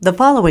The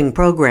following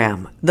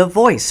program, The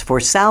Voice for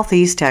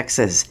Southeast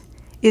Texas,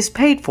 is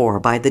paid for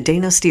by the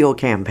DaynaSteele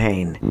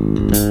campaign.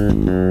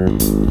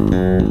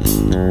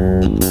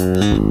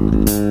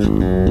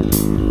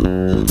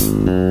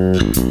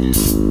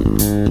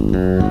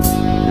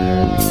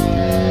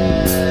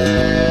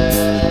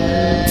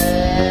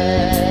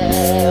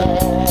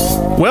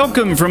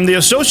 Welcome from the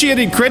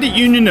Associated Credit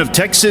Union of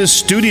Texas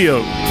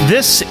studio.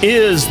 This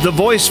is The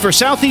Voice for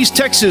Southeast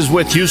Texas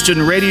with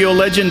Houston radio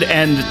legend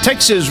and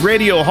Texas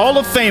Radio Hall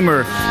of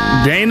Famer,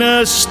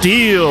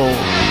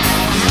 DaynaSteele.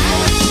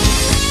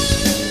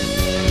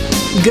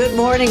 Good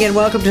morning and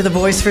welcome to The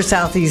Voice for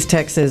Southeast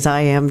Texas.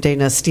 I am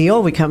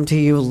DaynaSteele. We come to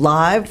you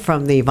live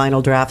from the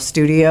Vinyl Draught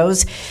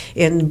Studios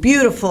in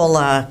beautiful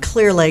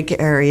Clear Lake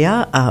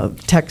area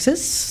of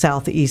Texas,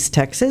 Southeast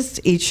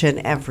Texas, each and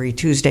every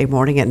Tuesday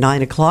morning at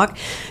 9 o'clock,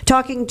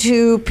 talking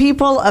to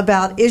people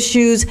about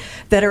issues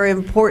that are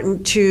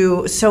important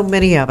to so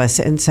many of us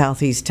in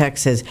Southeast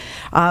Texas.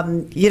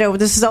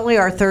 This is only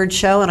our third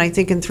show, and I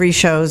think in 3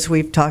 shows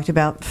we've talked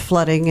about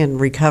flooding and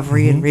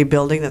recovery and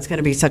rebuilding. That's going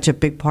to be such a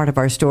big part of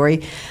our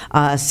story.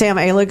 Sam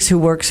Alex, who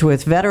works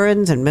with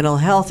veterans and mental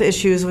health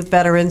issues with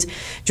veterans,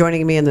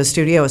 joining me in the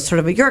studio is sort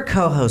of your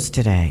co-host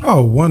today.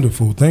 Oh,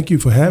 wonderful. Thank you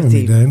for having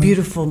me, Dana.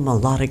 Beautiful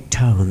melodic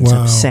tones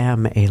of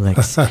Sam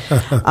Alex. So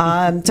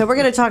we're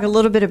going to talk a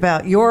little bit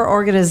about your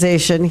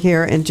organization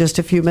here in just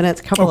a few minutes.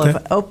 A couple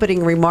of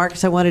opening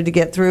remarks I wanted to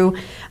get through,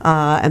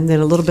 and then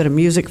a little bit of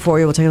music for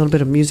you. We'll take a little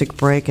bit of music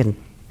break and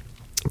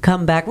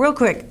come back real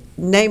quick.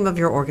 Name of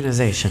your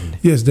organization.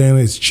 Yes, Dana,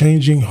 it's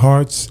Changing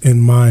Hearts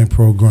and Mind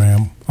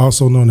Program,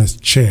 also known as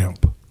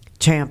CHAMP.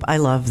 CHAMP, I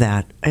love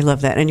that. I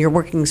love that. And you're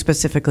working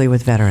specifically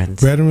with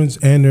veterans. Veterans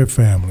and their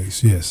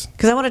families, yes.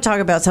 Because I want to talk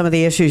about some of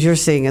the issues you're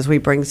seeing as we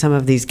bring some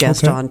of these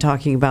guests on,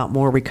 talking about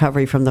more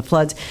recovery from the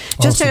floods.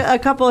 Just a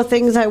couple of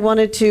things I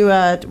wanted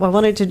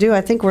to do.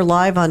 I think we're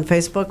live on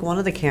Facebook, one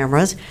of the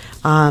cameras.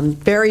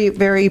 Very,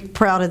 very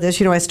proud of this.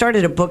 You know, I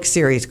started a book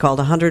series called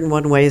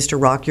 101 Ways to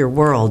Rock Your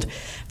World.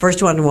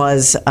 First one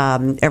was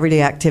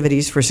everyday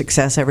activities for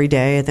success every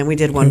day. And then we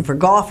did one for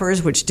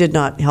golfers, which did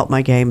not help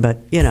my game, but,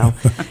 you know,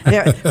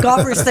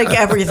 golfers think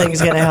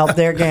everything's going to help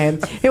their game.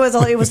 It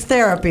was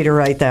therapy to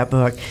write that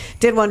book.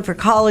 Did one for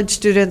college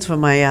students when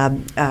my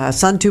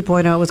son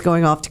 2.0 was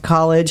going off to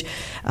college.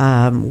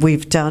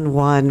 We've done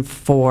one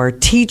for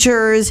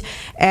teachers.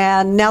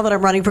 And now that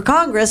I'm running for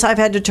Congress, I've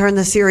had to turn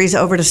the series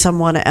over to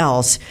someone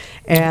else.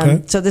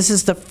 And so this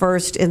is the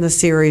first in the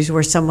series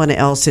where someone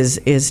else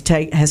has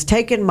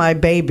taken my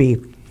baby.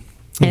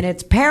 And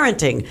it's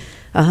parenting.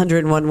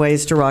 101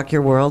 Ways to Rock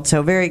Your World.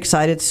 So very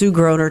excited. Sue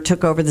Groner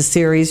took over the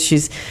series.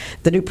 She's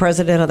the new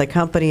president of the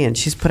company, and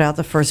she's put out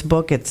the first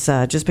book. It's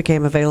just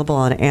became available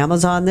on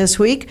Amazon this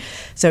week.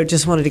 So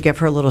just wanted to give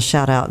her a little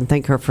shout out and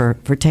thank her for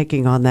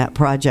taking on that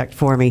project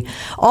for me.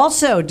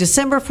 Also,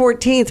 December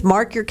 14th,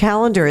 mark your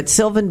calendar at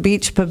Sylvan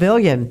Beach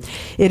Pavilion.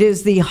 It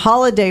is the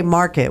holiday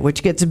market,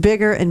 which gets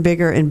bigger and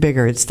bigger and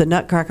bigger. It's the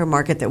Nutcracker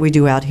market that we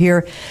do out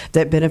here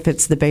that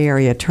benefits the Bay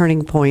Area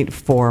Turning Point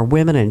for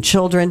women and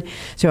children.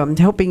 So I'm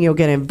hoping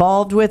you'll get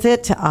involved with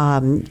it.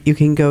 You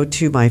can go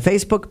to my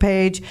Facebook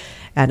page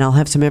and I'll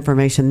have some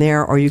information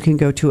there, or you can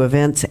go to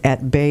events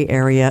at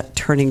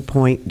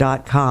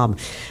bayareaturningpoint.com.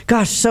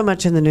 Gosh, so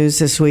much in the news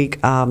this week.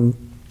 I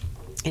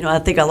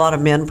think a lot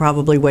of men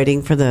probably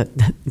waiting for the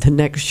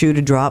next shoe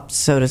to drop,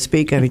 so to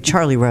speak. I mean,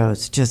 Charlie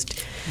Rose,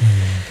 just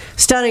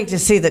stunning to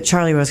see that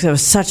Charlie Rose, I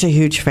was such a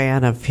huge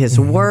fan of his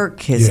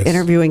work, his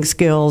interviewing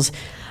skills.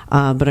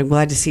 But I'm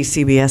glad to see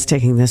CBS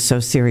taking this so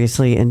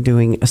seriously and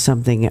doing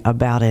something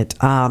about it.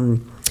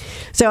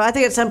 So I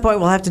think at some point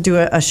we'll have to do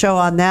a show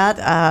on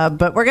that.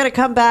 But we're going to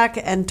come back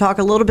and talk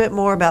a little bit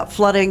more about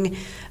flooding,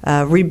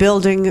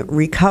 rebuilding,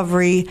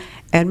 recovery,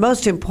 and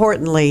most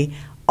importantly,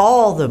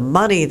 all the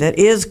money that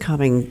is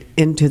coming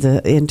into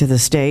the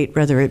state,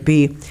 whether it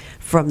be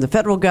from the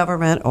federal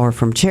government or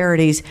from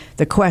charities.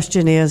 The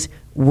question is,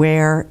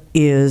 where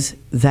is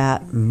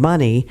that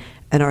money,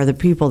 and are the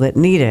people that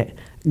need it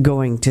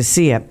going to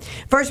see it?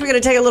 First, we're going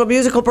to take a little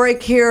musical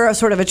break here, a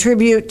sort of a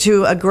tribute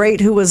to a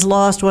great who was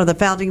lost, one of the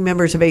founding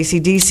members of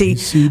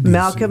AC/DC.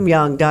 Malcolm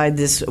Young died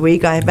this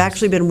week. I have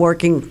actually been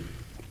working,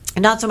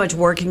 not so much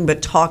working,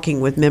 but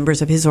talking with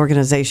members of his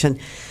organization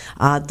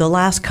the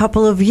last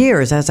couple of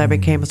years as I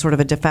became a sort of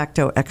a de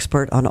facto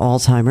expert on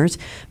Alzheimer's.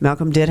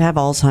 Malcolm did have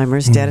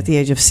Alzheimer's, dead at the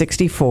age of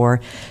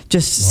 64.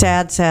 Just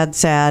sad.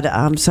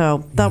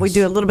 So thought we'd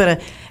do a little bit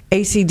of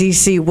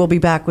AC/DC. We'll be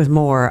back with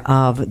more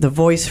of The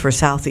Voice for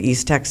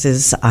Southeast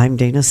Texas. I'm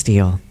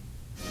DaynaSteele.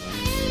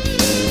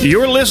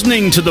 You're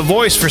listening to The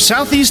Voice for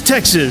Southeast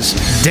Texas,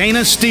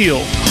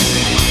 DaynaSteele.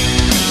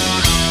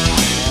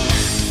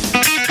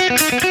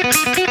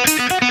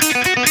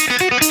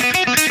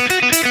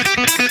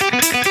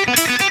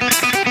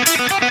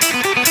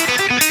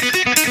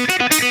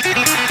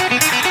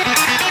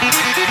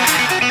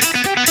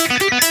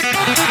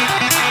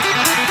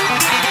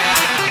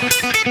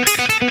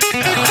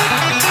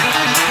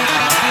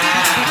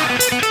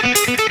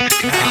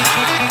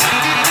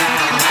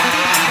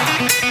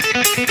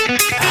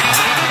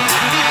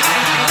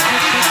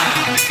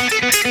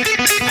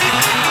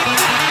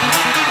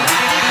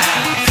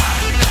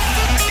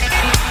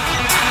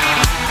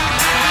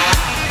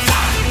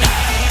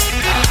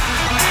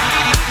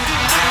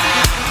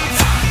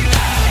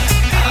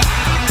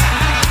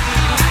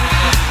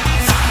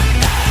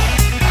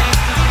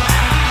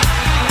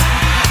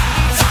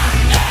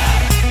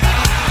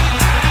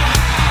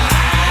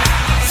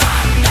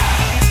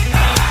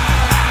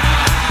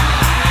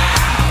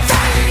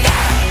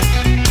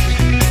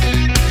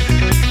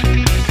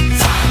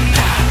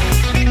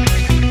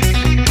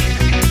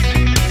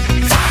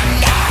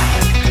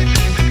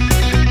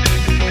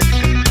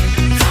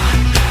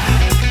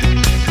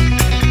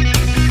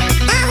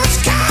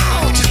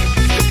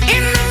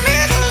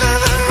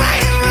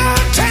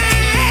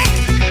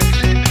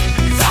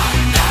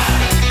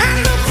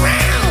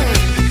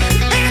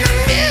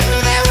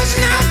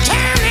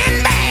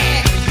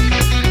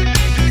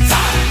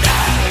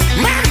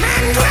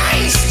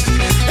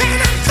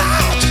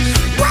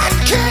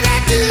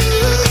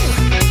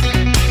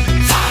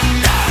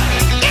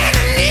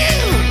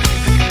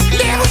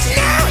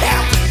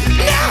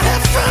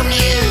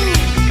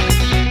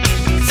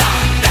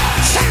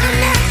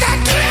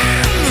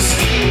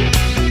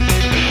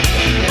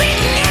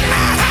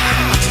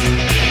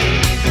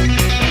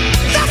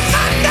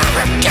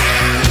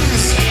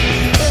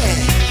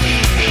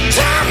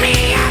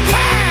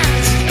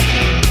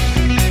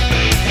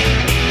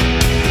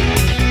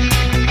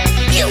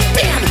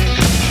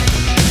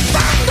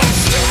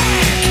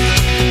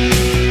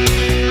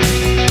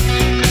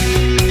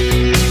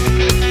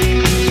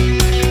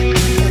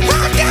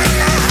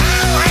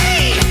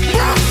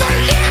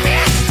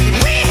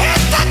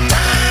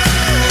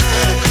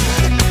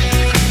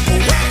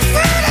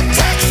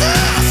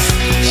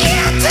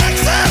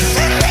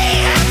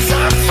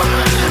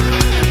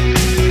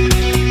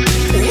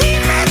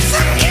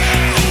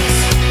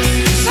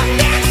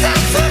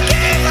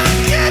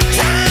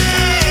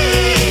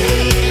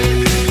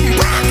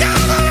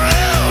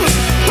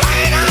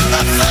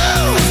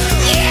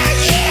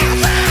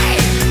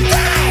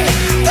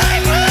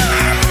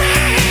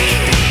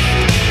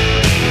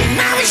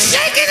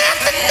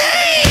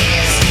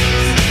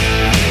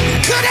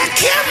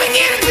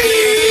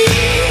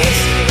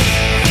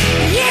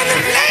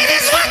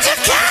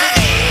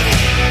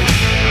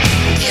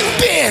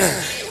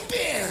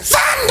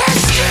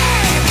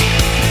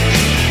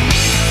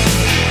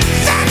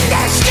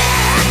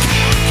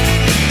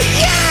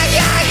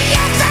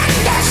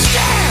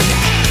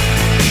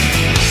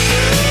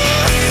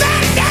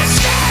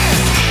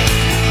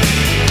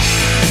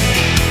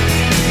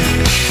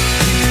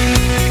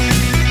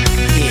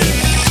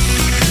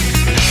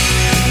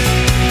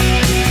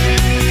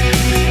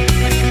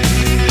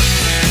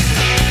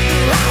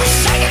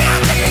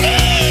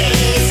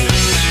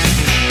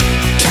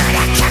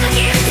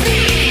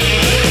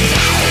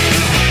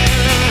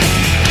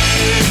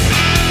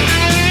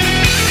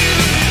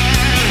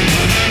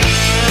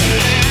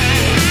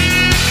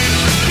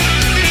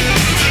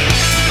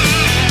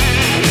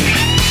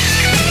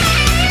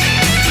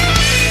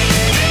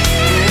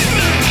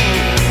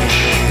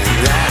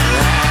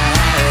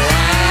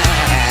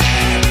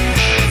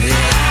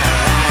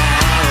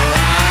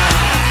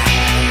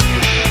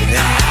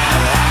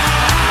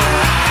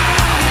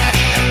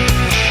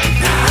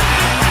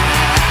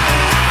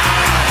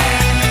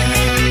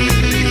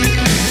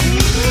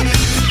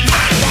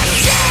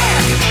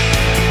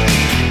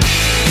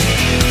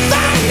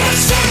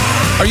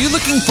 Are you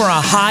looking for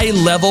a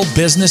high-level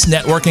business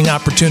networking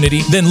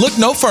opportunity? Then look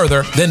no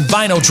further than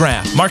Vinyl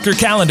Draught. Mark your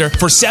calendar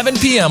for 7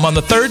 p.m. on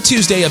the third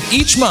Tuesday of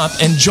each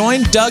month and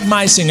join Doug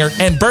Meisinger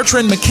and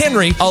Bertrand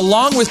McHenry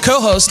along with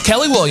co-host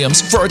Kelly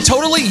Williams for a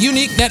totally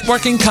unique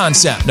networking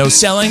concept. No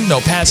selling,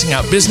 no passing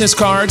out business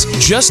cards,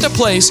 just a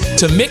place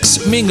to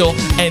mix, mingle,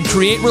 and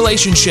create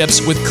relationships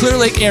with Clear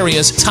Lake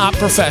area's top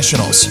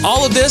professionals.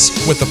 All of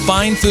this with the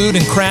fine food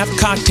and craft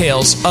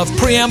cocktails of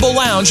Preamble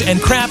Lounge and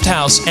Craft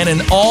House and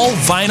an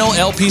all-vinyl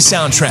LP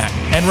soundtrack.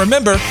 And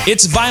remember,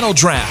 it's Vinyl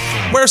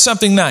Draught. Wear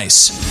something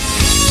nice.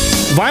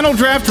 Vinyl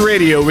Draught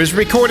Radio is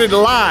recorded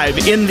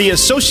live in the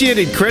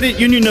Associated Credit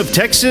Union of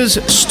Texas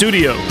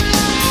studio.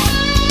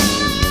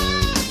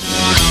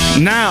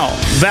 Now,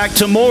 back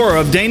to more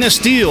of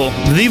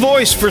DaynaSteele, the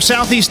voice for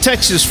Southeast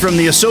Texas from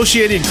the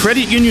Associated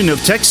Credit Union of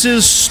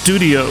Texas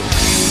studio.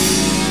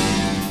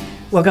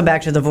 Welcome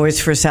back to the Voice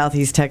for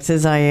Southeast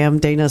Texas. I am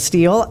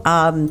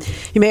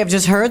DaynaSteele. You may have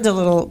just heard the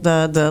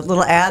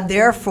little ad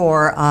there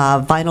for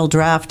Vinyl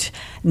Draught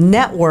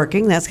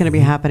networking. That's going to be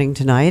happening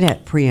tonight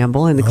at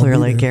Preamble in the Clear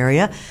Lake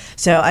area.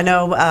 So I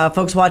know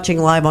folks watching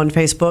live on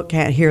Facebook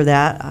can't hear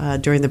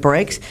that during the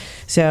breaks.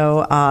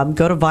 So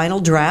go to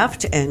Vinyl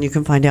Draught and you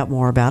can find out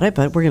more about it.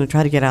 But we're going to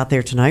try to get out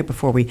there tonight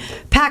before we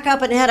pack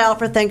up and head out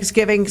for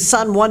Thanksgiving.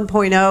 Son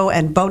 1.0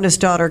 and bonus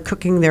daughter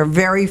cooking their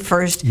very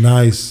first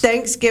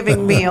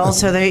Thanksgiving meal.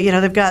 So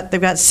they've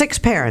got 6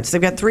 parents.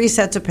 They've got 3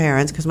 sets of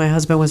parents because my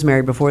husband was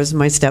married before. This is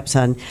my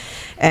stepson.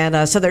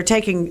 And so they're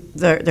taking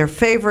their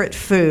favorite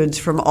foods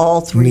from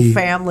all 3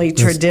 family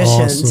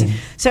traditions. Awesome.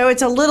 So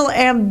it's a little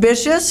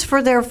ambitious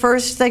for their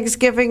first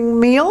Thanksgiving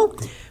meal,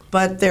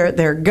 but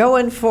they're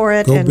going for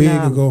it. Go big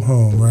or go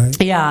home, right?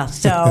 Yeah,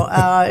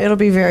 so it'll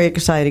be very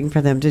exciting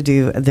for them to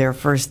do their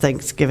first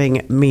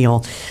Thanksgiving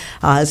meal.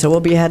 So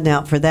we'll be heading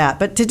out for that.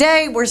 But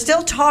today we're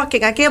still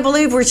talking. I can't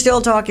believe we're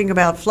still talking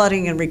about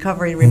flooding and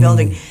recovery and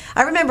rebuilding.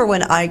 I remember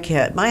when Ike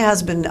hit. My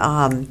husband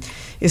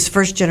is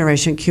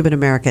first-generation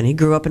Cuban-American. He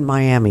grew up in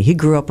Miami. He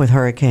grew up with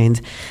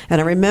hurricanes. And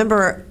I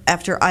remember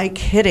after Ike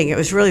hitting, it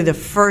was really the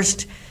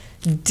first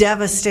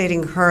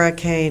devastating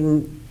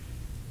hurricane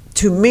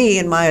to me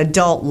in my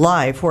adult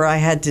life, where I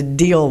had to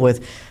deal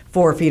with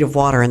 4 feet of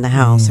water in the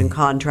house and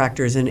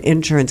contractors and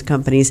insurance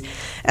companies.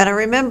 And I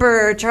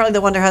remember Charlie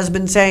the Wonder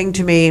Husband saying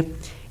to me,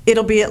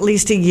 it'll be at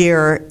least a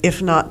year,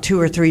 if not 2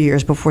 or 3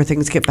 years, before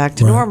things get back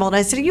to normal. And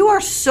I said, you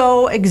are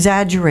so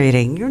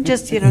exaggerating. You're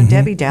just,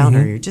 Debbie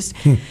Downer. You're just,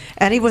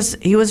 and he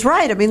was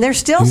right. I mean, there's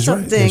still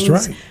some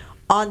things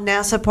on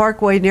NASA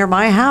Parkway near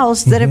my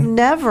house that have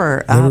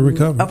never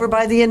recovered. Over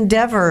by the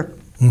Endeavor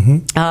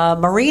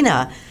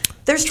Marina.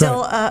 There's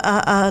still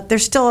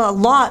a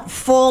lot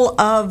full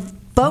of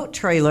boat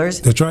trailers.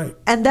 That's right.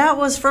 And that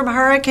was from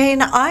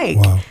Hurricane Ike.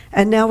 Wow.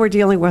 And now we're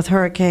dealing with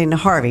Hurricane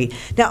Harvey.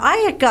 Now I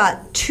had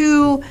got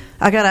two.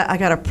 I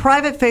got a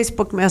private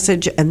Facebook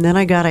message, and then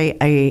I got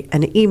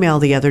an email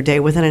the other day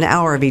within an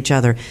hour of each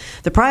other.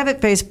 The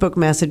private Facebook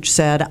message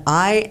said,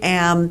 "I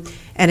am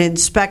an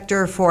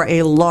inspector for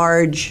a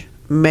large,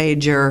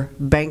 major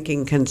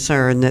banking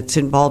concern that's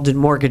involved in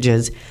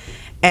mortgages,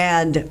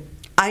 and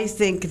I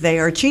think they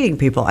are cheating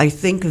people. I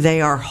think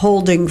they are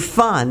holding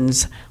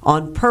funds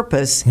on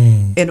purpose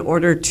in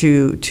order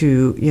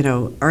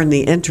to earn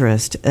the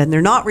interest. And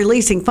they're not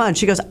releasing funds."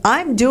 She goes,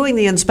 "I'm doing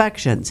the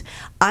inspections.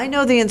 I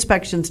know the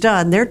inspection's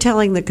done. They're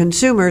telling the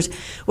consumers,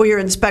 well, your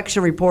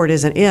inspection report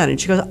isn't in."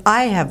 And she goes,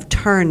 "I have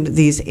turned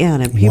these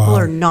in, and people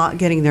are not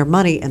getting their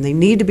money, and they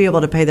need to be able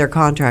to pay their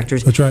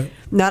contractors." That's right.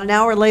 Not an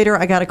hour later,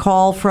 I got a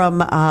call from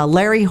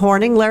Larry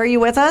Horning. Larry,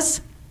 you with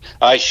us?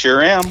 I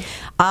sure am.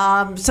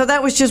 So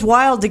that was just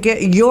wild to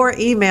get your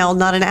email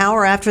not an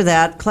hour after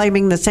that,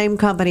 claiming the same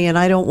company. And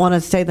I don't want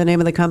to say the name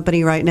of the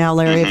company right now,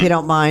 Larry, if you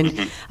don't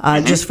mind,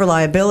 just for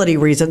liability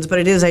reasons. But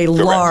it is a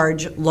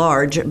large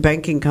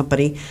banking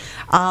company.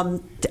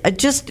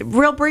 Just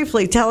real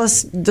briefly, tell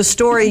us the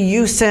story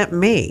you sent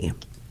me.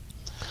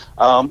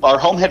 Our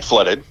home had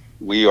flooded.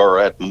 We are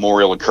at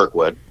Memorial in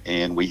Kirkwood,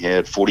 and we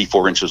had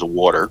 44 inches of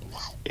water,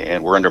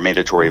 and we're under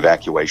mandatory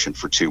evacuation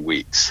for 2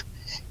 weeks.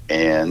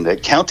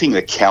 And counting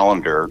the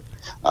calendar,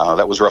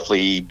 that was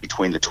roughly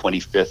between the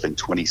 25th and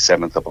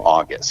 27th of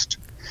August.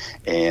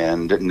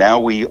 And now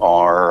we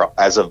are,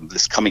 as of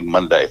this coming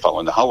Monday,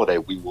 following the holiday,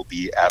 we will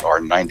be at our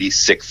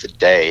 96th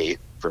day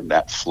from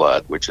that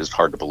flood, which is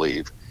hard to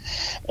believe.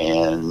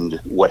 And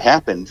what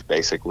happened,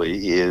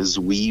 basically, is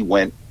we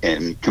went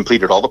and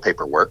completed all the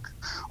paperwork,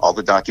 all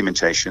the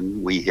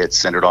documentation. We had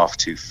sent it off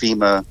to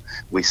FEMA.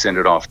 We sent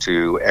it off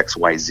to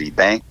XYZ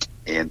Bank.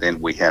 And then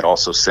we had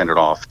also sent it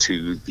off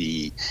to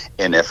the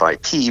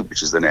NFIP,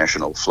 which is the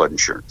National Flood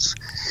Insurance.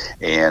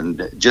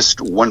 And just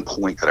one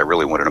point that I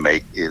really wanted to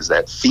make is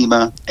that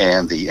FEMA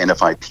and the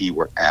NFIP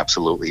were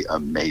absolutely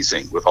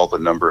amazing. With all the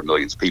number of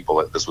millions of people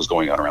that this was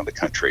going on around the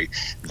country,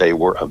 they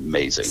were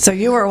amazing. So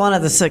you were one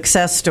of the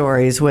success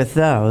stories with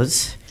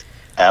those.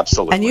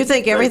 Absolutely. And you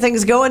think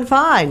everything's going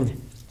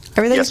fine.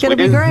 Everything's going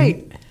to be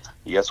great.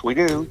 Yes, we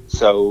do.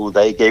 So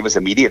they gave us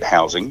immediate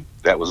housing.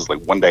 That was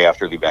like one day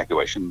after the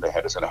evacuation. They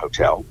had us in a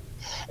hotel.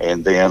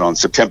 And then on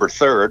September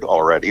 3rd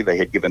already, they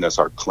had given us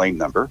our claim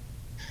number.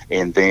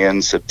 And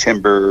then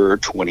September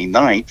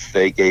 29th,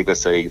 they gave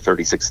us a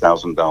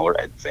 $36,000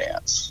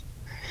 advance.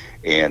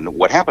 And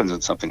what happens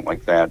in something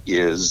like that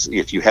is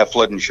if you have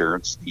flood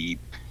insurance, the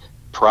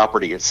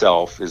property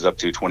itself is up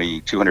to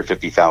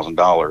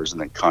 $250,000,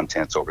 and then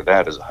contents over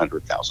that is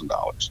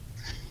 $100,000.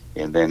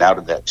 And then out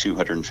of that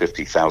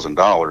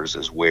 $250,000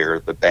 is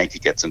where the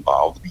bank gets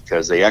involved,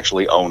 because they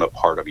actually own a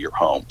part of your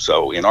home.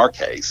 So in our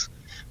case,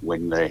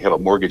 when they have a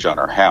mortgage on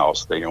our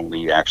house, they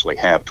only actually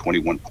have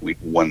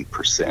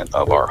 21.1%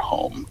 of our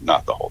home,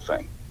 not the whole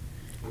thing.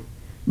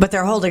 But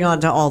they're holding on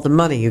to all the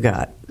money you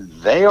got.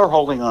 They are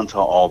holding on to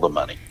all the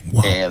money.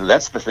 Wow. And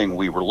that's the thing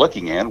we were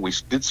looking at. We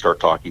did start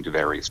talking to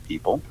various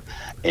people.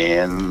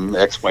 And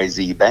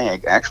XYZ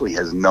Bank actually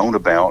has known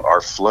about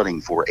our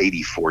flooding for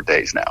 84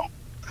 days now.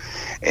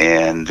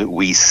 And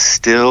we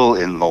still,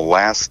 in the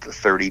last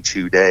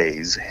 32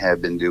 days,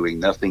 have been doing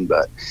nothing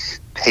but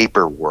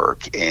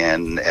paperwork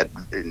and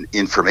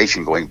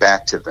information going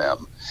back to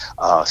them.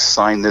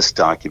 Sign this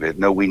document.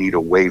 No, we need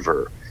a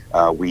waiver.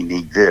 We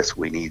need this.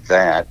 We need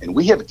that. And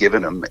we have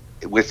given them,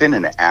 within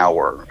an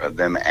hour of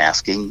them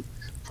asking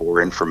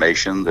for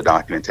information, the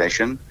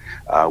documentation,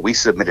 we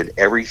submitted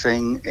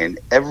everything and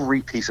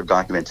every piece of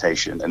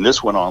documentation. And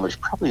this went on, there's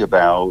probably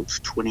about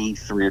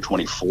 23 or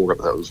 24 of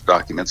those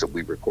documents that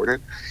we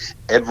recorded.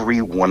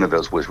 Every one of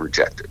those was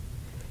rejected.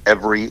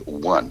 Every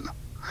one.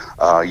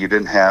 You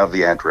didn't have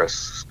the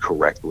address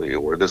correctly,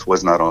 or this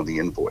was not on the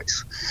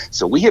invoice.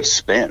 So we have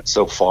spent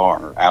so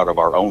far out of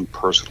our own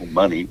personal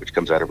money, which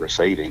comes out of our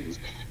savings,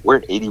 we're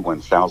at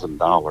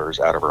 $81,000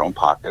 out of our own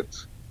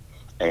pockets.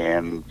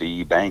 and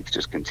the bank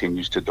just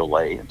continues to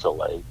delay and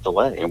delay,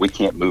 and we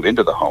can't move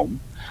into the home.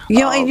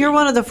 And you're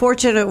one of the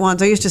fortunate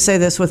ones. I used to say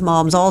this with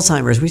Mom's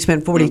Alzheimer's. We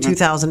spent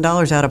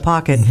 $42,000 out of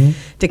pocket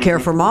to care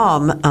for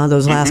Mom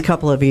those last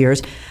couple of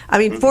years. I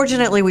mean,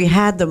 fortunately, we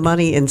had the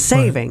money in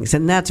savings,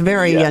 and that's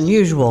very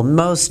unusual.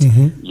 Most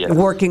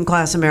working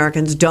class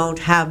Americans don't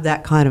have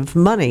that kind of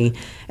money.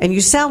 And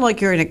you sound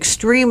like you're an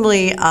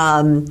extremely...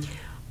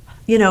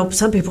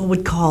 some people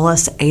would call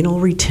us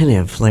anal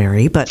retentive,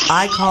 Larry, but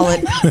I call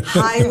it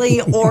highly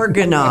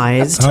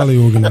organized.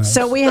 Highly organized.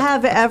 So we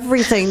have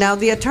everything. Now,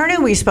 the attorney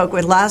we spoke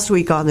with last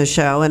week on the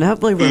show, and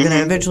hopefully we're going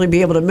to eventually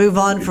be able to move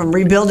on from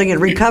rebuilding and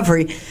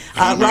recovery,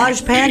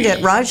 Raj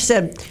Pandit, Raj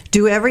said,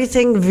 do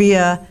everything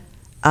via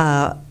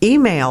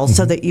email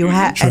so that you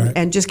have,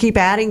 and just keep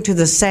adding to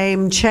the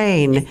same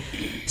chain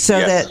so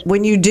that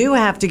when you do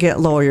have to get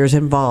lawyers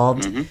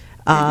involved,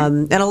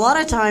 and a lot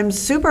of times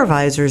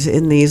supervisors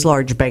in these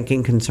large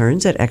banking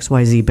concerns at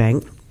XYZ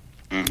Bank,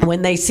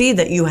 when they see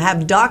that you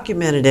have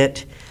documented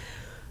it,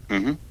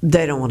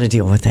 they don't want to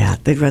deal with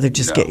that. They'd rather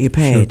just get you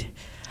paid.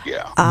 Sure.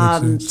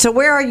 Yeah. So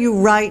where are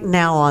you right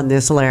now on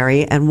this,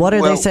 Larry, and what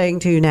are they saying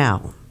to you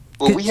now?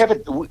 Well, we have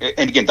it,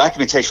 and again,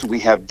 documentation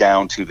we have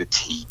down to the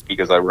T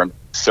because I run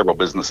several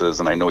businesses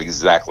and I know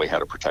exactly how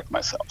to protect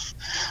myself.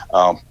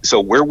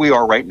 So where we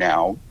are right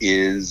now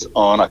is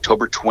on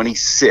October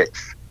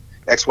 26th,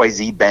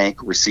 XYZ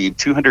Bank received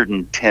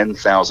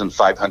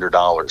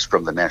 $210,500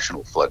 from the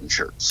National Flood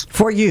Insurance.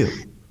 For you?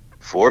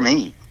 For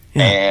me.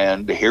 Yeah.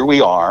 And here we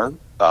are,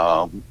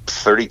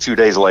 32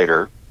 days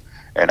later,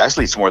 and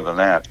actually it's more than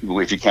that.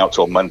 If you count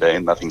till Monday,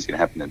 and nothing's going to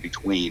happen in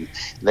between,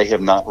 they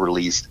have not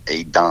released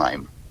a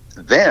dime.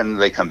 Then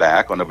they come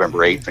back on November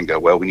 8th and go,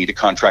 well, we need a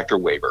contractor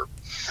waiver.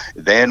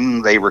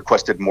 Then they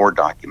requested more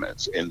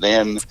documents. And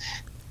then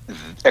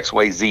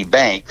XYZ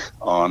Bank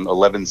on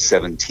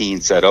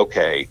 11/17 said,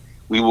 okay,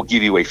 we will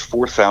give you a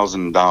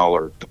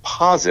 $4,000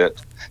 deposit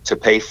to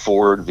pay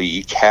for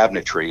the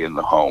cabinetry in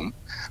the home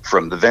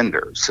from the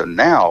vendor. So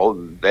now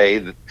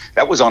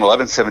that was on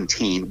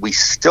 11/17. We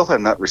still have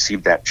not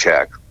received that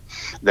check.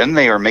 Then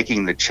they are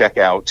making the check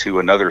out to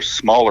another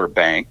smaller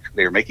bank.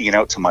 They are making it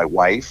out to my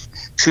wife,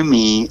 to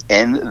me,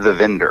 and the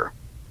vendor.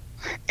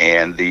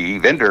 And the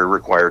vendor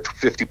required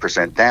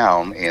 50%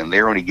 down, and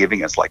they're only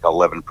giving us like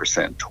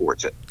 11%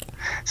 towards it.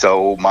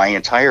 So my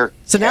entire...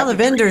 So now the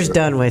vendor's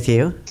done with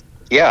you.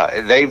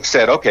 Yeah, they've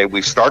said, okay,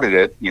 we've started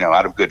it,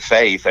 out of good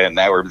faith, and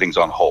now everything's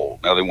on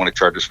hold. Now they want to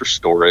charge us for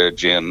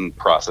storage and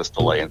process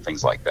delay and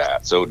things like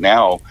that. So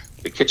now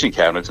the kitchen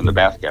cabinets and the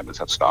bath cabinets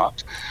have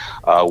stopped.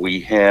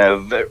 We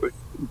have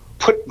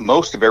put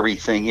most of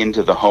everything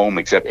into the home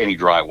except any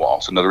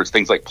drywall. So in other words,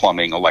 things like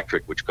plumbing,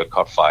 electric, which could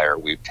caught fire.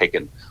 We've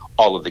taken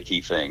all of the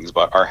key things,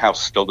 but our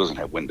house still doesn't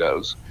have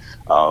windows,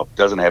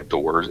 doesn't have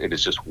doors. It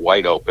is just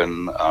wide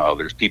open.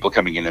 There's people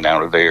coming in and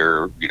out of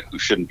there, who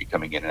shouldn't be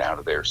coming in and out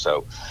of there.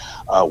 So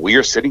we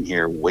are sitting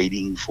here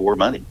waiting for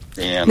money.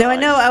 And now,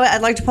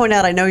 I'd like to point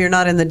out, I know you're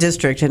not in the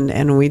district,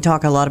 and we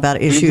talk a lot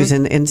about issues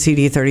in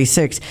CD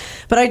 36,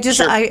 but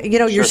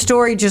your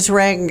story just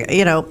rang,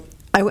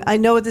 I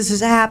know this is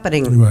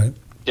happening. Right.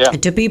 Yeah,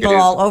 to people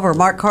all over.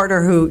 Mark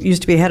Carter, who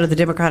used to be head of the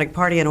Democratic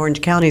Party in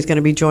Orange County, is going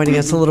to be joining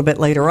us a little bit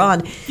later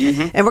on.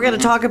 And we're going to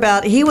talk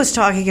about, he was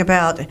talking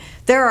about,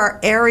 there are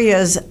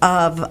areas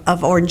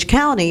of Orange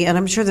County, and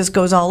I'm sure this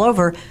goes all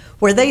over,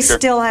 where they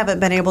still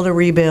haven't been able to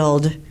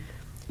rebuild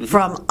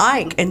from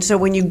Ike. And so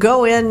when you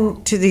go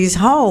into these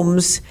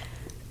homes,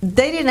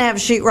 they didn't have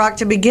sheetrock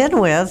to begin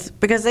with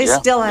because they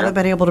still haven't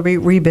been able to be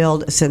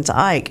rebuilt since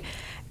Ike.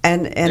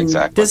 And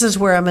this is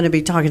where I'm going to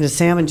be talking to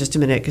Sam in just a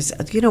minute because,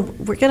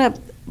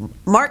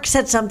 Mark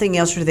said something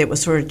yesterday that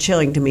was sort of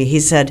chilling to me. He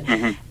said,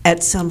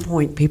 at some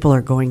point, people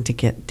are going to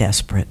get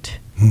desperate.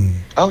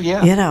 Oh, yeah.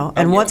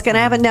 What's going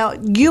to happen? Now,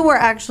 you were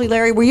actually,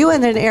 Larry, were you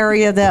in an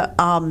area that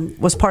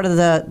was part of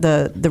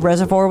the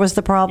reservoir was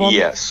the problem?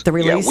 Yes. The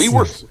release? We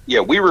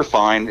were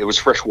fine. It was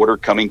fresh water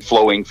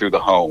flowing through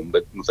the home,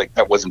 but it was like,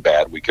 that wasn't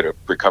bad. We could have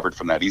recovered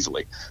from that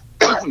easily.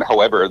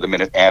 However, the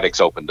minute attics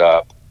opened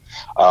up,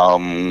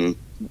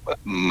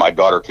 my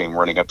daughter came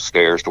running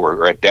upstairs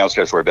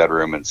downstairs to our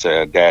bedroom and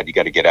said, Dad, you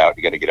got to get out.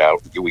 We got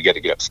to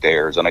get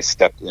upstairs. And I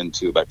stepped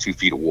into about 2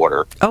 feet of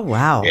water. Oh,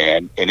 wow.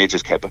 And it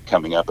just kept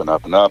coming up and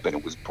up and up. And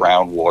it was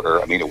brown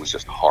water. I mean, it was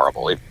just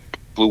horrible. It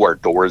blew our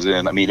doors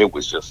in. I mean, it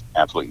was just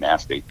absolutely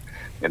nasty.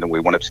 And then we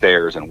went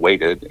upstairs and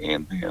waited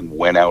and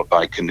went out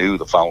by canoe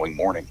the following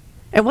morning.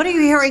 And what are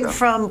you hearing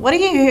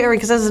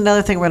because this is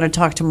another thing we're going to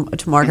talk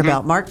to Mark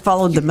about. Mark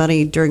followed the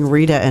money during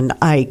Rita and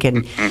Ike,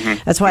 and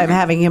that's why I'm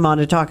having him on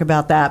to talk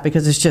about that,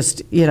 because it's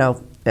just,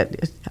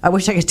 I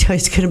wish I could tell you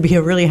it's going to be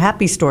a really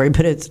happy story,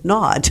 but it's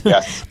not.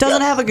 Yes.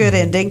 Doesn't have a good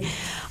ending.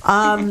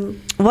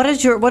 What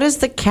is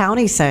the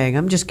county saying?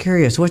 I'm just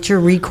curious. What's your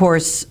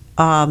recourse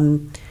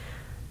on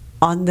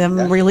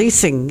them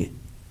releasing?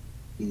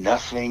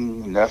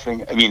 Nothing.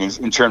 I mean,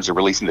 in terms of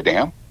releasing the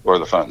dam or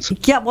the funds?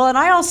 Yeah, well, and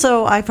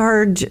I've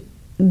heard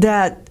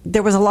that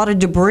there was a lot of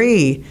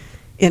debris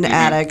in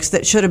attics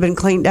that should have been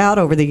cleaned out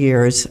over the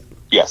years.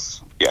 Yes.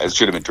 Yeah, it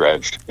should have been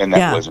dredged, and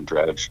that wasn't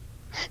dredged.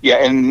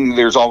 Yeah, and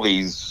there's all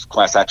these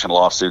class action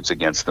lawsuits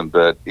against them,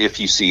 but if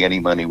you see any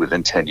money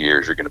within 10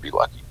 years, you're going to be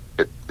lucky.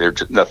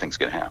 Nothing's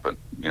going to happen.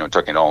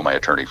 Talking to all my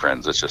attorney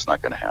friends, it's just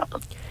not going to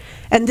happen.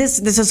 And this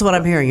is what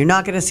I'm hearing. You're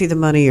not going to see the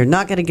money. You're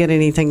not going to get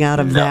anything out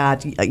of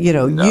that.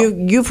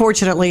 You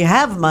fortunately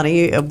have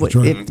money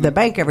if the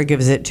bank ever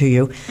gives it to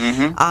you.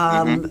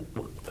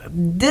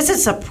 This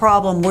is a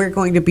problem we're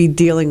going to be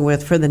dealing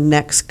with for the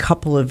next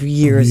couple of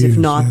years, if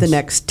not the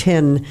next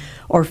 10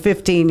 or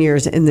 15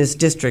 years in this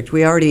district.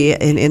 We already,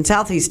 in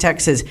Southeast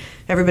Texas,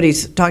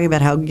 everybody's talking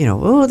about how,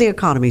 the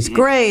economy's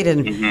great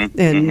and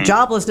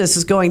joblessness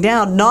is going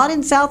down. Not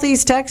in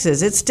Southeast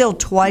Texas. It's still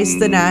twice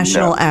the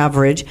national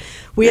average.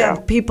 We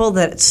have people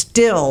that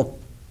still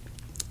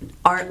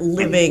aren't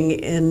living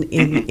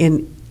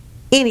in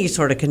any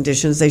sort of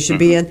conditions they should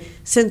be in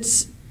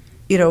since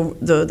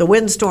the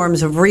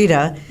windstorms of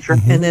Rita,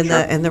 and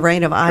then the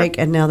rain of Ike,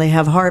 and now they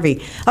have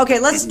Harvey. Okay,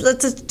 let's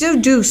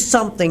do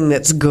something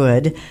that's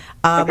good.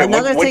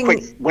 Another thing.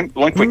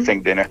 One quick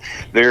thing, Dana.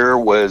 There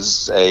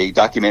was a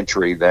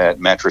documentary that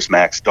Mattress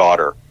Mac's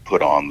daughter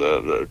put on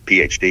the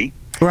PhD.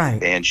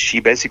 Right. And she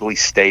basically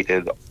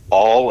stated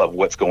all of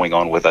what's going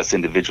on with us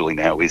individually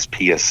now is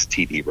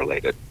PSTD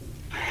related.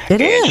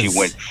 She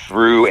went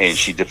through and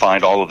she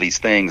defined all of these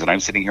things, and I'm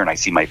sitting here and I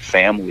see my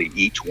family,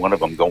 each one of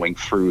them going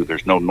through.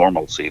 There's no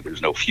normalcy,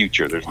 there's no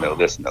future, there's no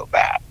this, no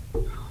that.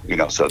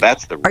 So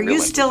that's the. Are you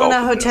still in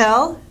a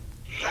hotel?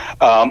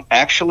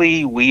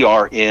 Actually, we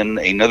are in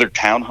another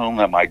townhome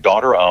that my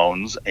daughter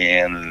owns,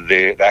 and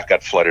that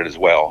got flooded as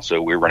well.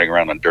 So we're running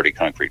around on dirty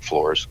concrete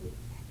floors,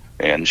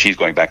 and she's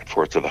going back and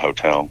forth to the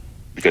hotel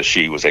because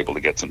she was able to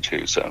get some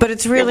too. So, but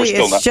it's really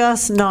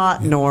just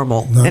not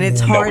normal, and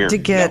it's hard to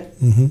get.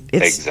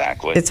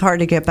 Exactly, it's hard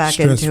to get back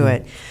into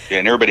it. Yeah,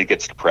 and everybody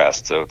gets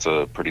depressed, so it's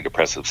a pretty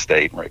depressive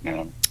state right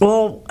now.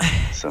 Well,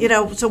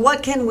 so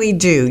what can we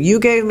do? You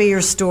gave me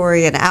your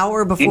story an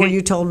hour before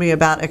you told me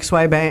about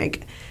XYZ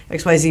Bank.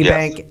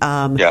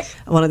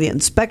 One of the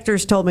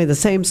inspectors told me the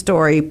same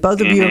story.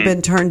 Both of you have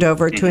been turned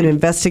over to an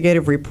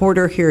investigative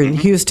reporter here in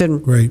Houston.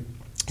 Great.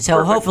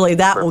 So hopefully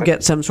that will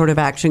get some sort of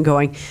action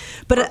going.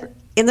 But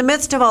in the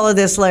midst of all of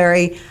this,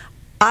 Larry,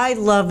 I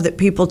love that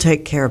people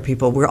take care of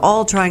people. We're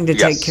all trying to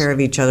take care of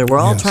each other. We're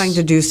all trying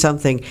to do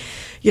something.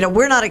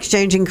 We're not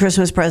exchanging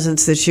Christmas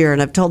presents this year,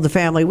 and I've told the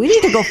family we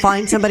need to go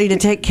find somebody to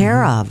take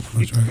care of.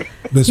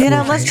 That's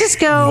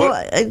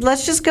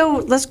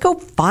right. Let's go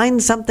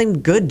find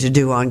something good to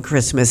do on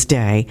Christmas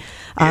Day,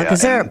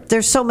 because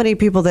there's so many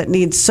people that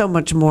need so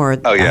much more.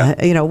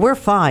 We're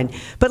fine.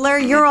 But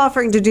Larry, you're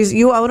offering to do.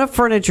 You own a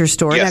furniture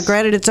store. Now,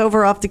 granted, it's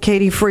over off the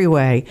Katy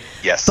Freeway.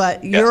 Yes.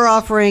 But you're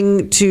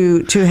offering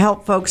to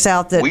help folks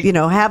out that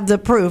have the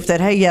proof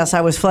that yes,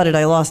 I was flooded.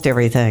 I lost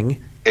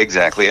everything.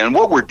 Exactly. And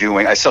what we're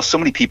doing, I saw so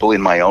many people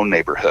in my own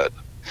neighborhood,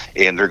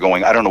 and they're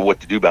going, I don't know what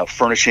to do about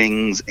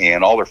furnishings,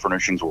 and all their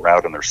furnishings were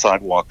out on their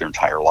sidewalk. Their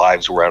entire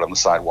lives were out on the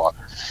sidewalk.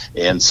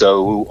 And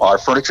so our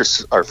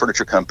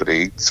furniture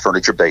company, it's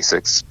Furniture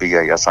Basics,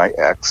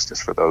 BASIX,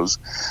 just for those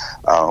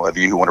of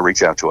you who want to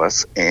reach out to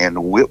us.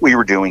 And what we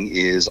were doing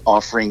is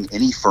offering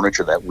any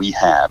furniture that we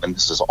have, and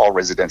this is all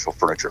residential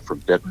furniture from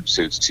bedroom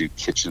suites to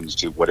kitchens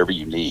to whatever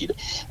you need,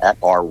 at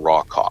our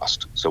raw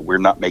cost. So we're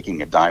not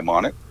making a dime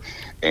on it.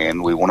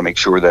 And we want to make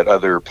sure that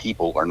other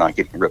people are not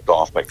getting ripped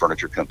off by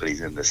furniture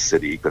companies in this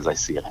city, because I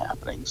see it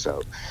happening.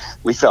 So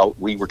we felt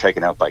we were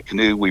taken out by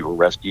canoe, we were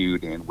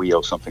rescued, and we owe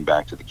something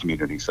back to the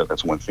community. So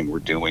that's one thing we're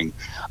doing.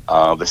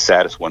 The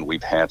saddest one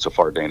we've had so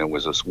far, Dana,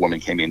 was this woman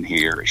came in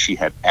here. She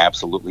had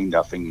absolutely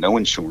nothing, no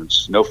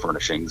insurance, no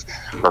furnishings.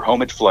 Her home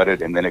had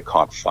flooded, and then it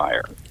caught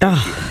fire.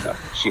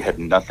 She had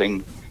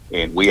nothing.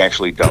 And we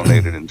actually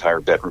donated an entire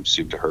bedroom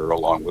suite to her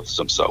along with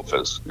some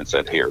sofas and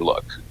said, here,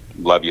 look,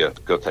 love you,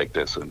 go take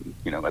this, and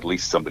at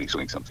least somebody's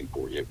doing something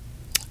for you.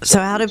 So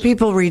how do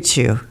people reach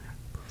you?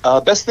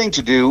 Best thing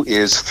to do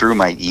is through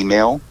my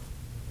email,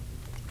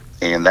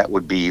 and that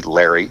would be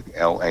Larry,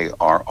 Larry,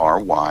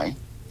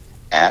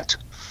 at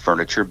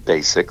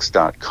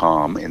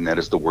furniturebasics.com, and that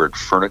is the word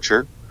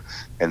furniture,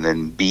 and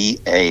then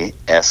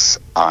BASIX,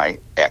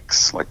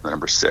 like the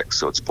number 6,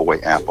 so it's boy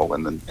apple,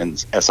 and then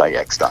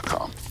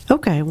SIX.com.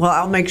 Okay, well,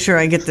 I'll make sure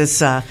I get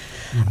this up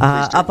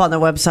on the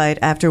website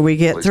after we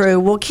get through.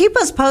 Well, keep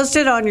us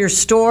posted on your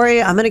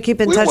story. I'm going to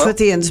keep in touch with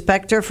the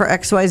inspector for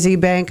XYZ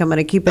Bank. I'm going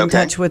to keep in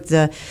touch with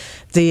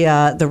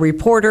the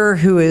reporter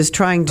who is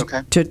trying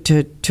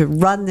to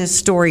run this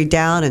story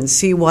down and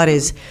see what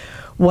is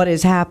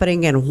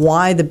happening and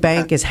why the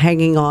bank is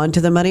hanging on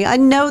to the money. I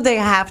know they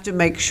have to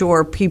make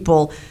sure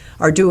people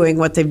are doing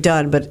what they've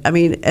done, but I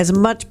mean, as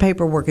much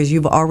paperwork as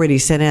you've already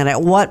sent in,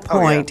 at what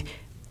point?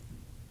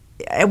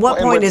 At what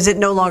point is it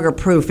no longer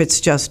proof?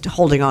 It's just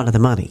holding on to the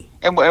money.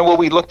 And what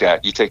we looked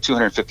at, you take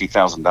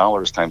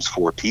 $250,000 times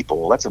 4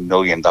 people. That's $1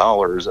 million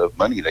of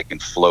money they can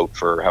float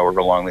for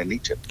however long they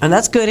need to. And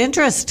that's good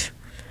interest.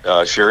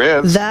 Sure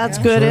is. That's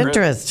good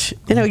interest.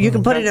 You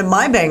can put it in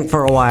my bank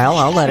for a while.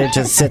 I'll let it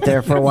just sit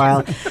there for a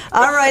while.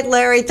 All right,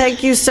 Larry,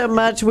 thank you so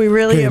much. We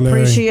really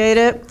appreciate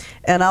it.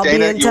 And I'll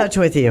be in touch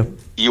with you.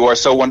 You are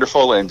so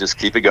wonderful, and just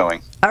keep it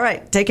going. All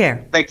right. Take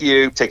care. Thank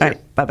you. Take care.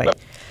 Right, bye-bye.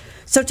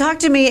 So talk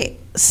to me,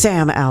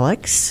 Sam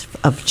Alex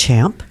of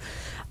CHAMP.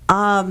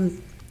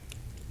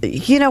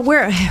 You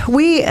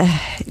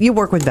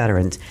work with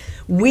veterans.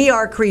 We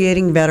are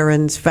creating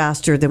veterans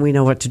faster than we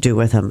know what to do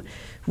with them.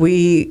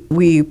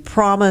 We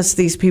promise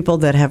these people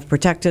that have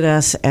protected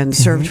us and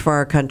served for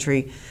our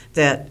country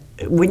that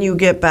when you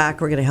get back,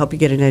 we're going to help you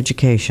get an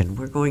education.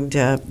 We're going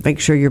to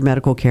make sure your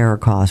medical care are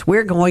costs.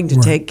 We're going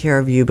to take care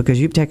of you because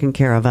you've taken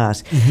care of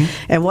us.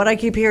 And what I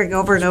keep hearing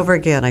over and over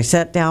again, I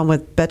sat down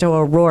with Beto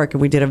O'Rourke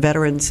and we did a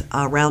veterans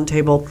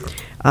roundtable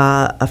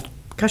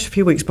a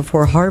few weeks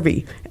before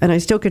Harvey, and I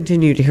still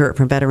continue to hear it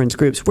from veterans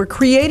groups. We're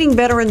creating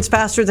veterans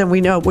faster than we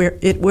know. We're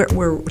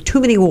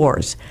too many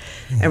wars,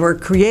 and we're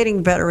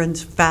creating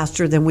veterans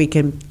faster than we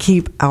can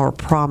keep our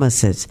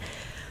promises.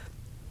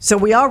 So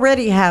we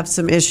already have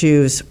some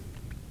issues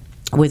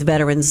with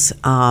veterans,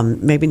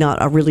 maybe not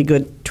a really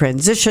good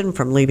transition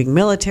from leaving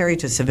military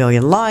to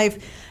civilian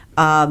life,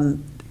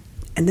 and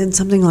then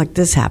something like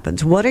this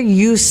happens. What are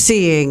you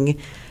seeing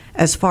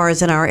as far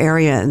as in our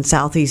area in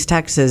Southeast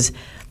Texas?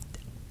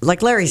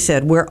 Like Larry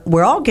said,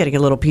 we're all getting a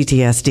little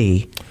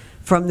PTSD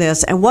from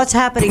this, and what's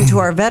happening to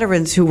our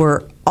veterans who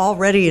were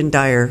already in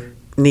dire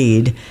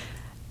need,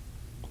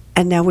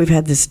 and now we've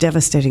had this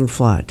devastating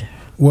flood.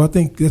 Well, I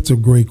think that's a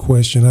great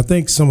question. I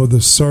think some of the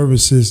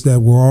services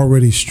that were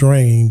already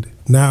strained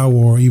now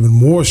are even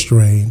more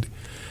strained,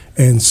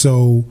 and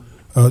so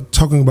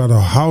talking about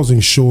a housing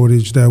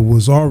shortage that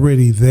was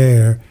already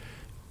there,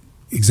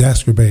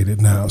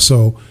 exacerbated now.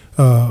 So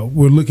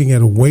we're looking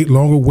at a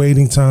longer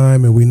waiting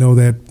time, and we know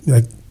that,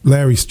 like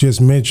Larry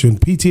just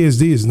mentioned,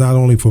 PTSD is not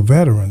only for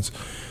veterans.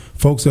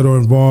 Folks that are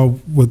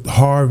involved with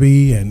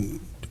Harvey and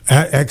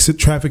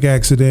traffic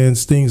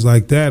accidents, things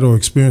like that, are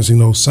experiencing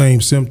those same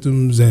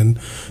symptoms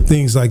and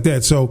things like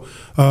that. So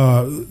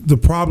the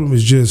problem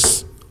is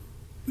just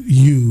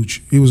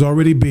huge. It was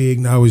already big,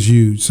 now it's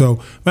huge.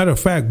 So, matter of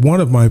fact, one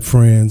of my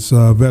friends,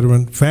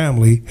 veteran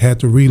family, had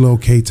to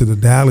relocate to the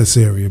Dallas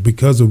area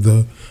because of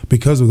the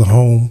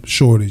home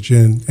shortage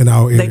in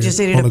our area. They just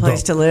needed a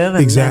place to live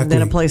and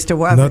then a place to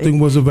work. Nothing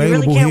was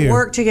available here. You really can't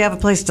work till you have a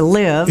place to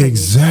live.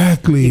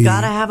 Exactly. You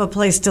got to have a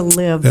place to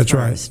live. That's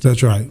first. right.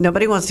 That's right.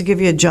 Nobody wants to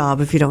give you a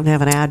job if you don't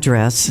have an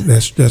address.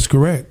 That's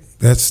correct.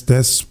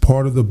 That's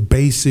part of the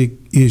basic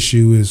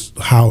issue is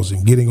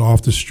housing, getting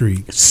off the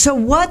street. So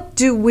what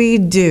do we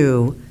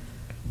do?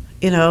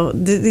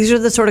 These are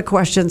the sort of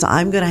questions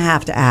I'm going to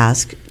have to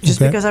ask. Just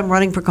because I'm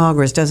running for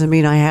Congress doesn't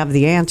mean I have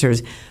the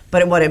answers.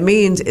 But what it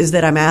means is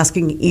that I'm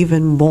asking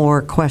even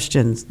more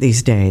questions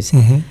these days.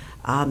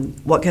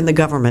 What can the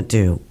government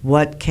do?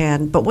 What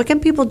can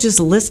people just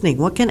listening?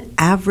 What can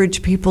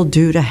average people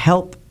do to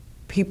help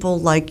people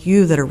like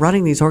you that are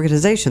running these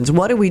organizations?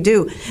 What do we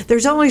do?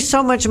 There's only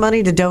so much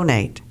money to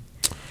donate.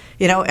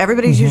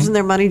 Everybody's using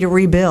their money to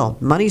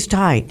rebuild. Money's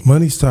tight.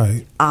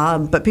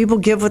 But people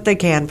give what they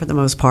can for the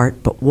most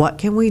part. But what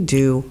can we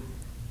do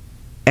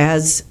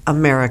as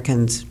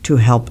Americans to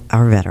help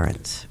our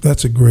veterans?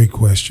 That's a great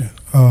question.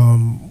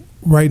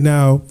 Right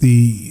now,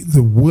 the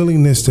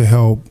willingness to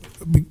help,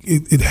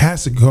 it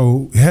has to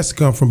come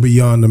from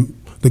beyond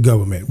the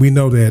government. We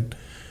know that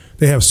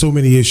they have so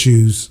many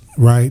issues,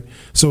 right?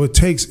 So it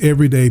takes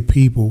everyday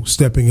people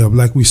stepping up,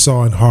 like we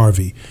saw in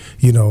Harvey.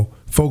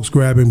 Folks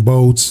grabbing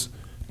boats.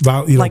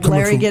 Like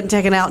Larry getting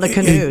taken out in a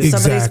canoe,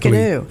 somebody's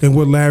canoe. And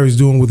what Larry's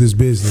doing with his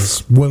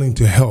business, willing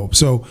to help.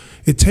 So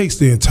it takes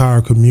the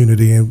entire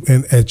community.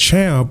 And at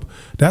CHAMP,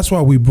 that's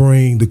why we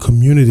bring the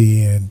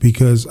community in,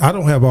 because I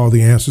don't have all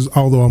the answers.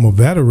 Although I'm a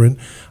veteran,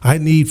 I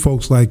need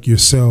folks like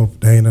yourself,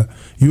 Dana.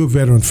 You're a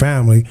veteran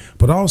family,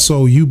 but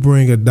also you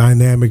bring a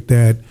dynamic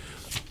that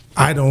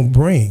I don't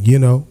bring,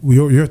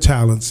 your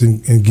talents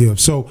and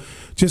gifts. So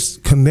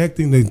just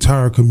connecting the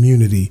entire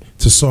community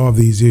to solve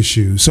these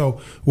issues. So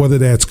whether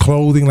that's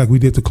clothing, like we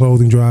did the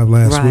clothing drive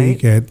last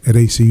week at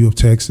ACU of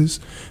Texas,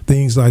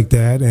 things like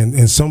that.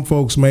 And some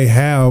folks may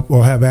have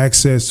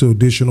access to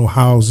additional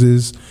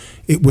houses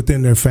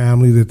within their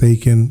family that they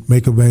can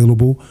make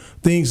available,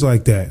 things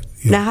like that.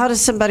 Yeah. Now, how does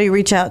somebody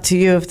reach out to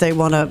you if they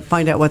want to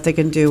find out what they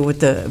can do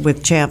with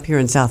CHAMP here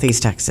in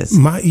Southeast Texas?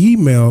 My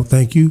email,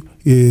 thank you,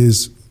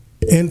 is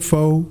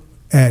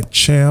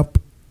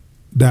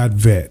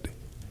info@champ.vet.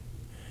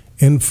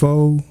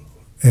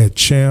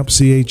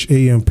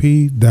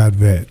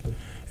 info@champ.vet.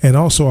 And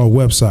also our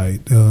website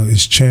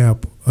is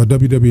www.champ.vet.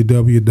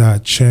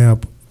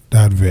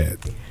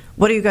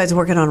 What are you guys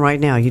working on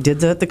right now? You did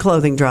the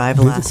clothing drive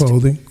last. The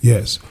clothing,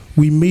 yes.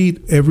 We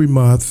meet every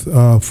month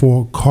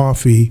for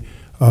coffee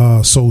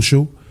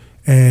social.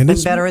 And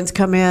veterans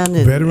come in,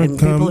 and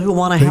people who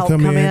want to help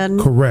come in.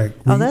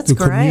 Correct. Oh, that's the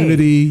great. The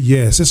community,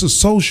 yes. It's a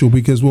social,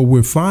 because what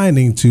we're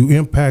finding to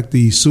impact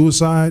the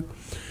suicide,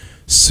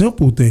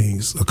 simple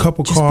things, a cup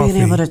of coffee. Just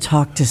being able to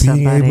talk to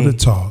somebody. Being able to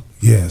talk,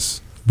 yes.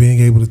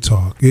 Being able to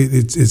talk.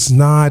 It's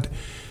not,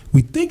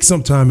 we think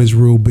sometimes it's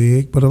real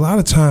big, but a lot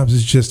of times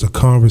it's just a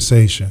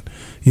conversation.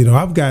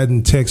 I've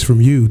gotten texts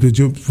from you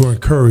for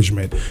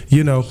encouragement.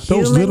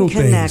 Those little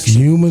things.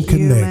 Human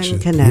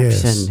connection.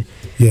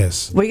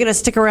 Yes. We're going to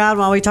stick around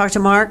while we talk to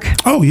Mark?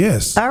 Oh,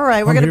 yes. All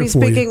right. We're going to be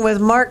speaking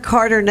with Mark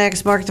Carter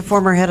next. Mark, the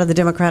former head of the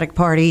Democratic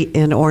Party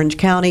in Orange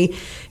County.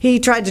 He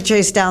tried to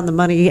chase down the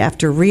money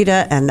after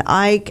Rita and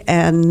Ike,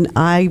 and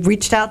I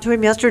reached out to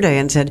him yesterday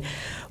and said,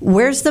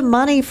 where's the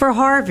money for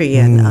Harvey?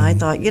 And I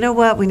thought, you know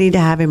what? We need to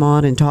have him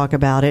on and talk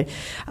about it.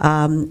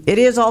 It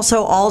is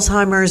also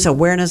Alzheimer's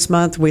Awareness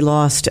Month. We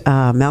lost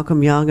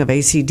Malcolm Young of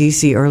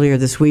AC/DC earlier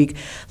this week.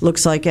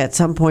 Looks like at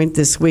some point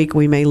this week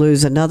we may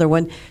lose another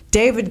one.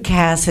 David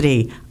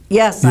Cassidy.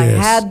 Yes, I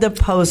had the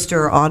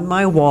poster on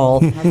my wall.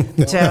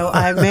 So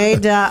I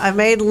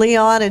made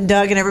Leon and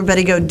Doug and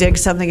everybody go dig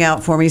something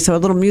out for me. So a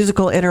little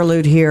musical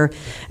interlude here,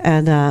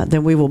 and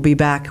then we will be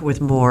back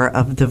with more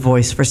of The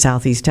Voice for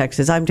Southeast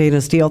Texas. I'm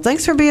DaynaSteele.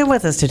 Thanks for being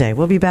with us today.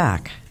 We'll be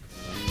back.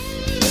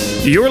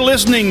 You're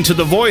listening to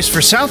The Voice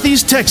for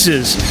Southeast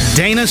Texas,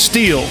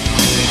 DaynaSteele.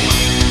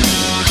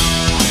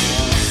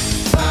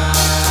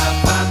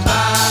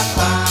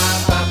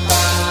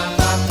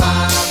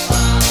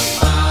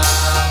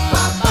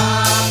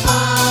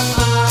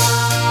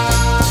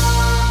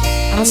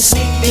 I'm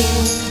sleeping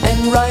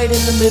and right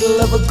in the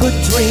middle of a good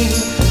dream.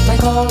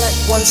 Like all at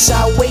once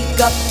I wake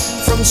up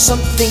from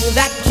something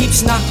that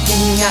keeps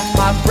knocking at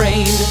my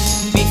brain.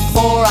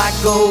 Before I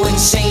go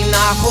insane,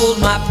 I hold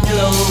my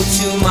pillow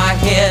to my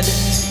head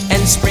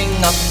and spring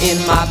up in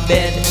my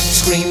bed,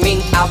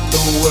 screaming out the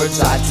words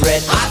I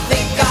dread. I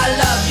think I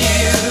love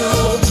you.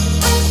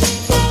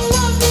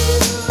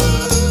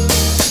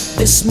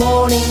 This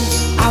morning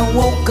I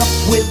woke up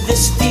with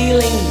this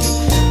feeling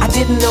I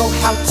didn't know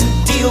how to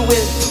deal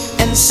with.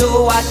 And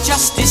so I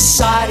just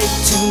decided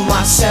to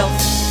myself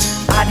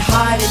I'd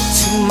hide it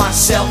to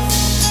myself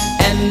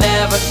and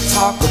never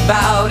talk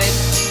about it,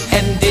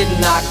 and did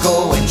not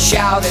go and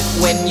shout it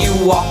when you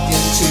walked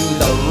into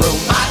the room.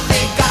 I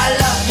think I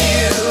love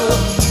you.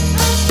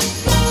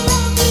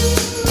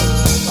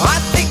 I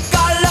think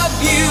I love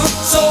you.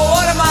 So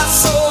what am I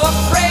so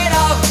afraid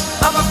of?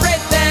 I'm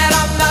afraid that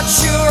I'm not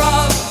sure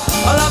of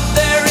a love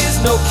there is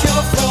no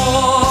cure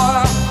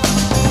for.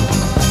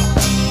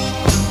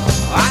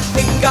 I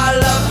think I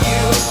love you.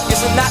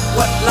 Isn't that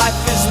what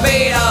life is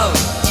made of?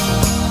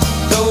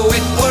 Though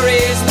it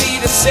worries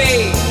me to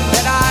say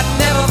that I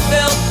never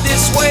felt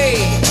this way.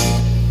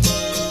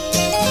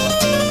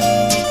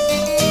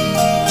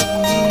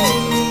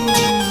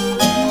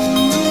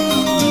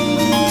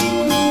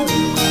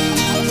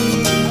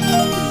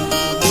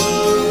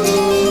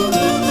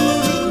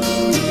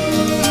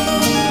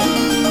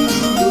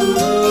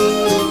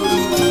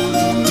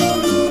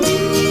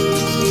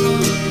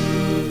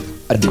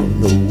 I don't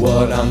know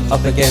what I'm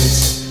up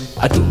against.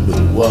 I don't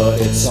know what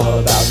it's all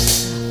about.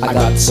 I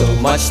got so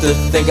much to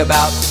think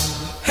about.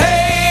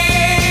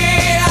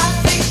 Hey, I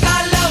think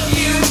I love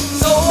you.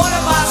 So what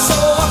am I so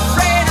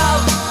afraid of?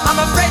 I'm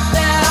afraid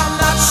that I'm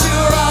not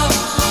sure of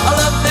a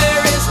love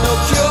there is no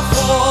cure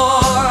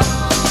for.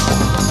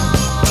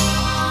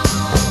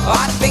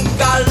 I think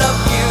I love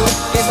you.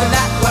 Isn't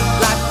that what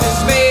life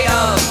is made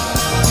of?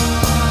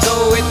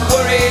 Though it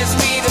worries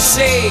me to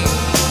say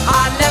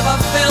I never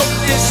felt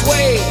this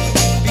way.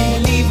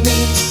 Believe me,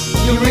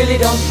 you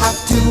really don't have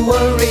to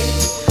worry.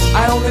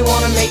 I only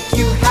want to make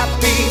you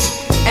happy.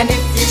 And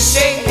if you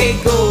say, hey,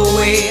 go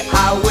away,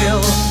 I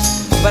will.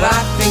 But I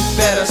think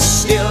better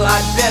still,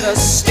 I'd better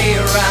stay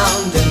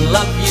around and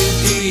love you.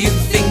 Do you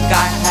think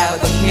I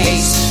have the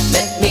case?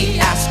 Let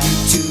me ask you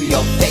to your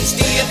face.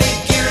 Do you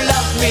think you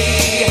love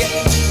me?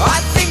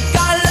 I think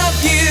I love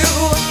you.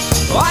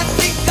 I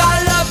think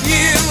I love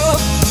you.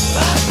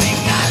 I think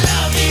I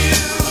love you.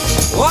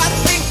 I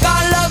think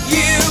I love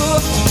you.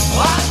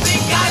 I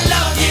think I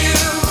love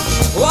you.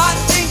 I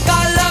think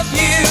I love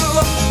you.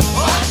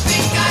 I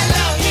think I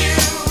love you.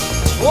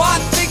 I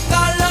think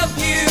I love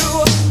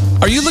you.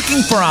 Are you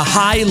looking for a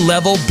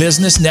high-level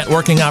business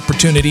networking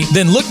opportunity?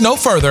 Then look no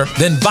further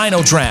than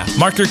Vinyl Draft.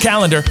 Mark your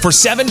calendar for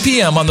 7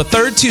 p.m. on the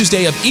third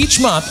Tuesday of each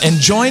month and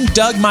join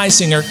Doug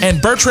Meisinger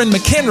and Bertrand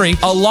McHenry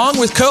along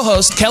with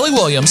co-host Kelly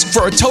Williams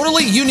for a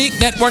totally unique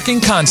networking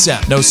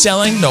concept. No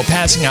selling, no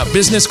passing out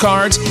business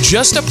cards,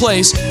 just a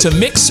place to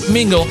mix,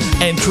 mingle,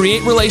 and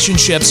create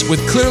relationships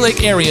with Clear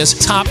Lake area's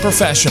top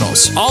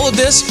professionals. All of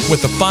this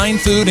with the fine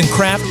food and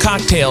craft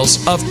cocktails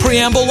of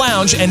Preamble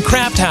Lounge and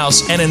Craft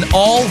House and an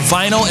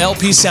all-vinyl LP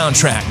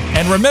soundtrack.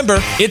 And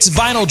remember, it's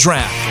Vinyl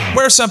Draft.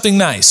 Wear something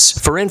nice.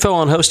 For info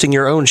on hosting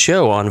your own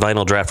show on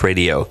Vinyl Draft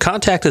Radio,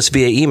 contact us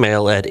via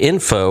email at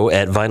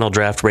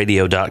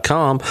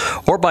info@vinyldraftradio.com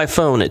or by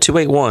phone at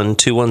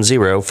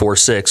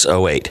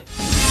 281-210-4608.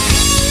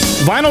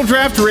 Vinyl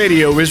Draft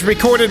Radio is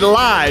recorded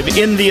live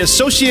in the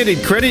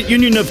Associated Credit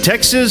Union of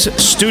Texas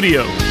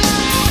studio.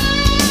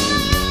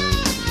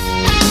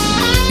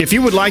 If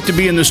you would like to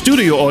be in the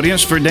studio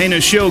audience for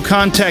Dana's show,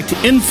 contact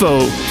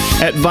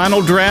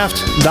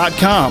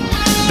info@vinyldraft.com.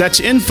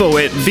 That's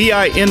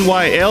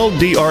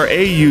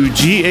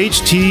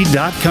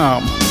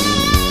info@vinyldraught.com.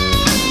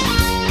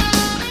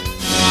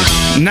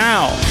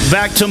 Now,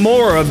 back to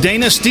more of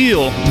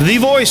DaynaSteele, the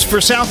voice for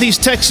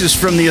Southeast Texas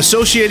from the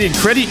Associated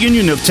Credit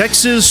Union of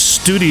Texas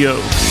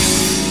studio.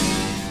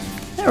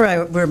 All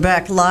right, we're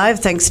back live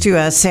thanks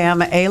to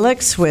Sam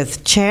Alex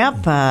with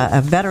CHAMP,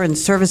 a veteran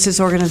services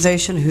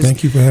organization who's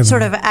Thank you for having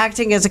sort me. of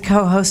acting as a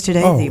co-host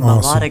today. Oh, the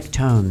awesome. melodic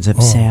tones of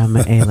Sam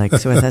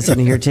Alex with us in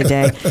here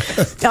today.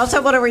 I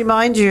also want to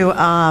remind you,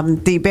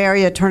 the Bay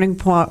Area Turning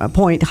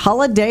Point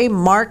Holiday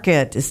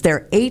Market is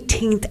their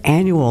 18th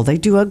annual. They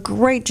do a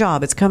great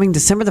job. It's coming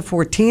December the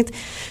 14th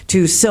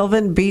to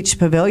Sylvan Beach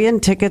Pavilion.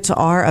 Tickets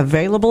are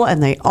available,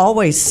 and they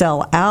always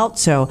sell out,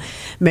 so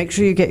make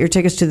sure you get your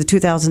tickets to the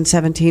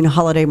 2017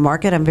 Holiday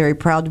Market. I'm very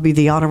proud to be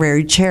the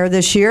honorary chair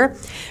this year.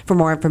 For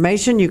more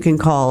information, you can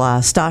call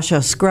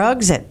Stasha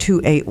Scruggs at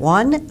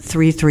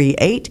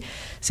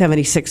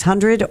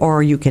 281-338-7600,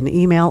 or you can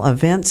email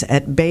events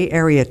at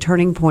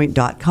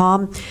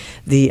bayareaturningpoint.com.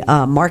 The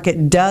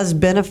market does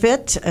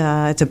benefit.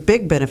 It's a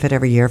big benefit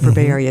every year for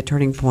Bay Area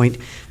Turning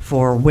Point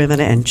for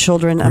women and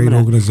children. Great I'm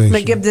going organization.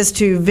 to give this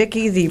to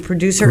Vicki, the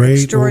producer Great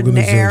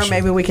extraordinaire. organization.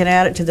 Maybe we can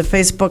add it to the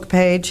Facebook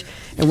page,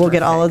 and we'll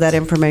get all of that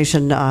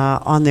information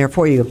on there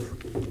for you.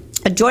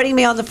 Joining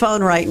me on the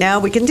phone right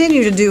now, we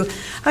continue to do,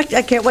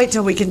 I can't wait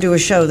till we can do a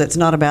show that's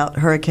not about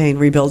hurricane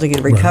rebuilding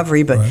and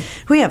recovery, but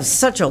we have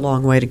such a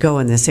long way to go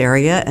in this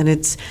area, and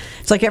it's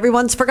like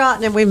everyone's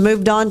forgotten and we've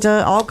moved on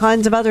to all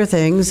kinds of other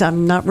things.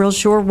 I'm not real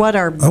sure what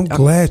I'm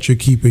glad you're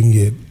keeping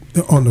it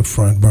on the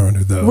front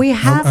burner, though. We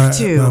have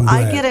to. I'm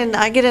I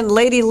glad. get in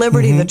Lady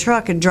Liberty, the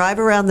truck, and drive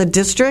around the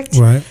district.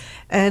 Right.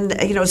 And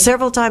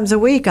several times a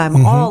week,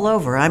 I'm all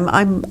over.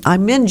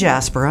 I'm in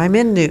Jasper, I'm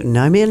in Newton,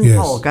 I'm in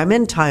Polk, I'm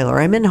in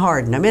Tyler, I'm in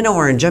Hardin, I'm in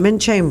Orange, I'm in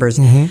Chambers.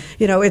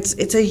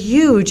 It's a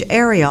huge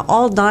area.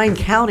 All 9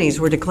 counties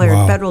were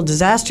declared federal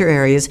disaster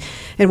areas,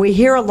 and we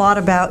hear a lot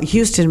about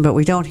Houston, but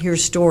we don't hear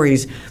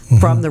stories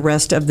from the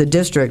rest of the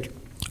district.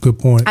 Good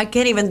point. I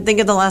can't even think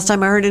of the last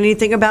time I heard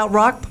anything about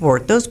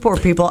Rockport. Those poor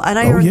people, and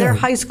I heard their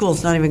high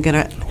school's not even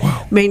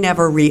may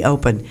never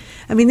reopen.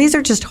 I mean, these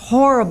are just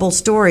horrible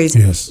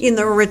stories in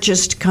the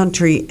richest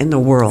country in the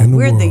world.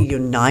 We're the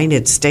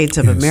United States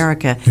of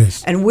America,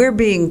 and we're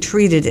being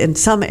treated in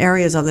some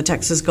areas on the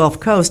Texas Gulf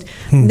Coast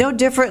no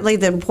differently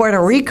than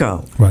Puerto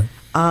Rico. Right.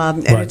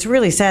 And it's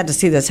really sad to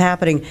see this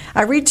happening.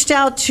 I reached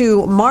out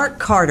to Mark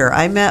Carter.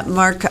 I met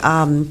Mark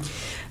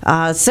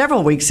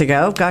several weeks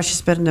ago. Gosh,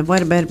 it's been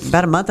about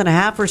a month and a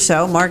half or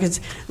so. Mark is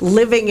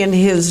living in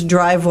his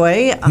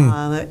driveway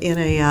in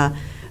a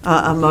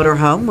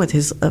motorhome with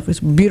his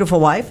beautiful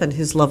wife and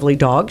his lovely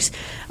dogs.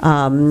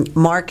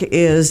 Mark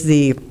is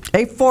a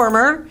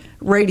former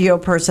radio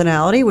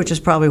personality, which is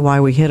probably why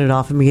we hit it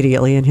off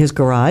immediately in his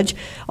garage.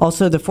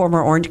 Also, the former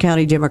Orange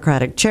County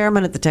Democratic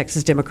chairman at the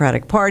Texas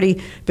Democratic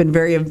Party. Been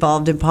very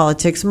involved in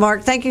politics.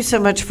 Mark, thank you so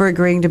much for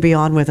agreeing to be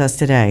on with us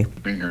today.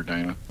 Be here,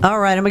 Dana. All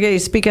right, I'm going to get you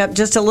to speak up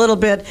just a little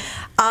bit.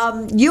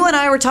 You and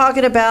I were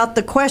talking about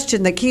the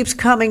question that keeps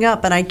coming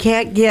up, and I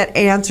can't get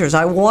answers.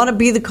 I want to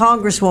be the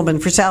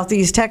congresswoman for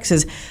Southeast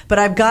Texas, but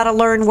I've got to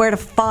learn where to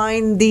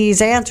find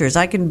these answers.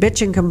 I can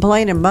bitch and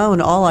complain and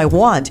moan all I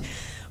want,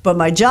 but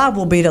my job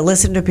will be to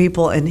listen to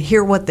people and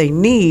hear what they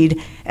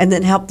need and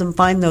then help them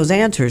find those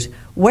answers.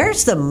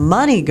 Where's the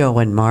money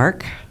going,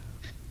 Mark?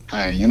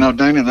 Hey,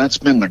 Dana, that's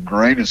been the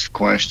greatest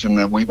question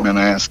that we've been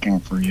asking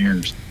for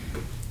years.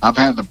 I've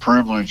had the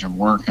privilege of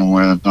working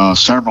with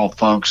several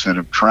folks that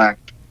have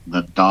tracked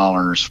the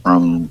dollars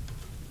from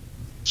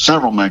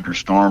several major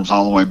storms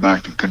all the way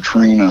back to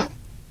Katrina,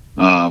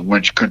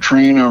 which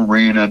Katrina,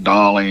 Rita,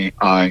 Dolly,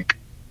 Ike,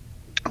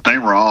 they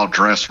were all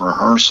dress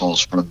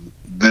rehearsals for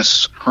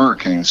this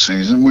hurricane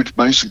season, which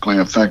basically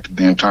affected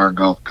the entire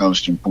Gulf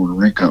Coast and Puerto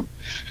Rico.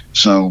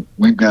 So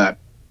we've got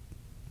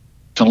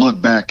to look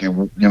back at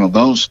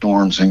those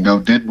storms and go,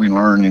 did we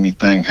learn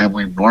anything? Have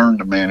we learned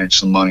to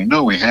manage the money?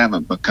 No, we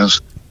haven't, because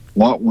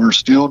what we're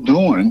still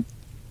doing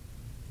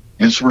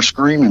is we're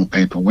screening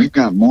people. We've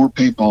got more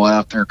people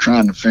out there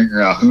trying to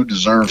figure out who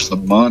deserves the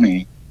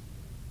money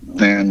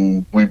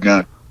than we've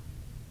got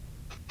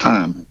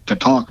time to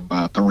talk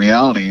about. The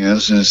reality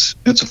is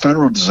it's a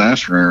federal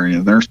disaster area.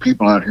 There's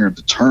people out here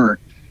that's hurt,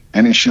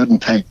 and it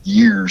shouldn't take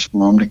years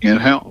for them to get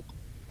help.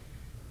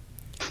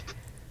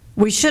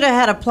 We should have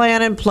had a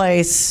plan in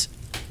place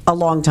a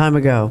long time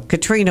ago.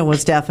 Katrina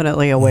was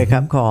definitely a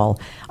wake-up call.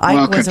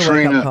 Ike was a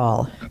wake-up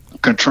call.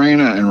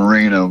 Katrina and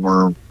Rita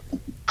were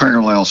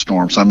parallel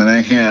storms. I mean,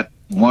 they hit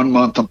 1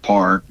 month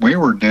apart. We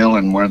were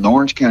dealing with the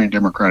Orange County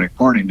Democratic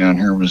Party down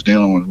here was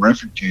dealing with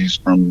refugees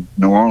from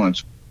New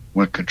Orleans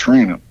with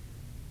Katrina.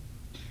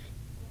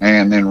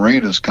 And then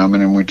Rita's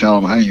coming, and we tell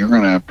them, hey, you're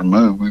going to have to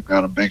move. We've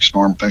got a big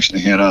storm fixing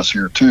to hit us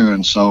here, too.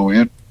 And so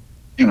it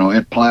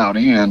plowed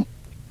in.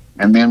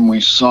 And then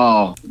we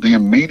saw the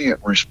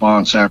immediate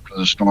response after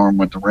the storm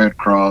with the Red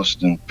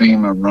Cross and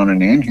FEMA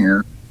running in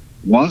here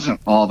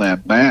wasn't all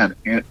that bad.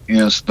 It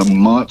is the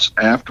months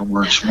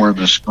afterwards where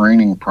the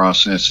screening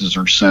processes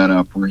are set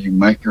up, where you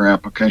make your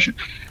application.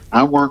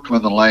 I worked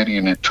with a lady,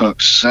 and it took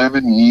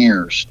 7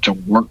 years to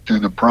work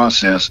through the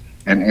process,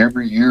 and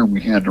every year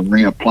we had to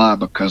reapply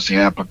because the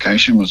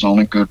application was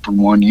only good for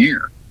 1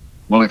 year.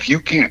 Well, if you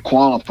can't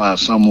qualify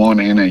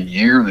someone in a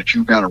year that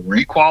you've got to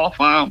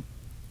requalify them,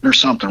 there's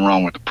something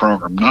wrong with the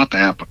program, not the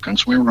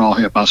applicants. We were all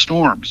hit by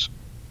storms.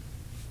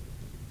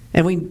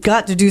 And we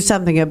got to do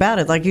something about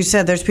it. Like you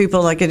said, there's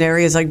people like in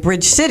areas like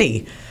Bridge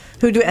City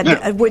who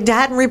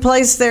hadn't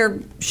replaced their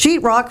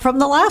sheetrock from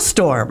the last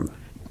storm.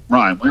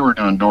 Right. We were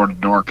doing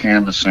door-to-door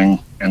canvassing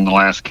in the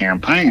last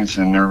campaigns,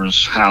 and there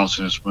was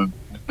houses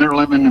they're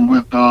living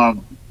with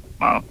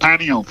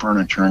patio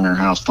furniture in their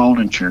house,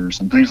 folding chairs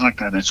and things like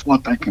that. It's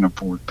what they can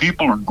afford.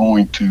 People are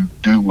going to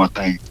do what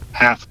they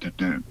have to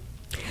do.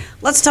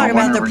 Let's talk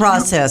about the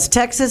process.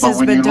 Texas has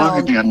been when you told, look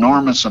at the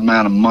enormous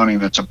amount of money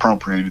that's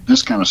appropriated,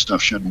 this kind of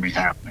stuff shouldn't be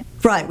happening.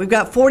 Right. We've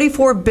got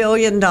 $44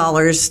 billion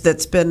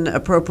that's been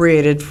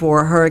appropriated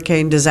for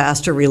hurricane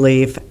disaster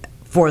relief.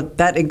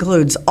 That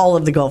includes all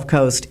of the Gulf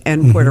Coast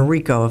and Puerto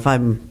Rico, if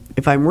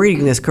I'm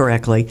reading this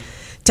correctly.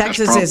 That's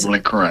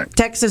probably correct.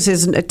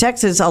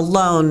 Texas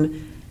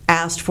alone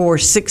asked for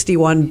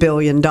 $61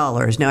 billion.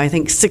 Now, I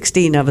think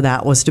 16 of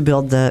that was to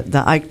build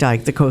the Ike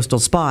Dike, the coastal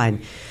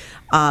spine.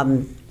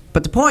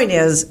 But the point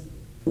is,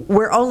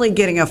 we're only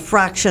getting a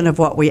fraction of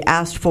what we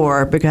asked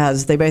for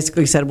because they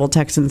basically said, well,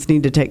 Texans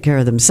need to take care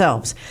of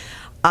themselves.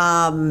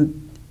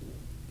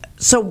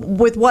 So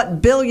with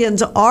what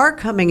billions are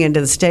coming into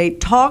the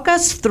state, talk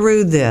us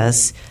through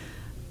this,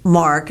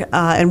 Mark.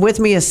 And with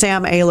me is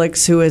Sam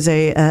Alex, who is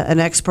an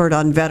expert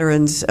on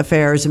veterans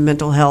affairs and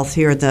mental health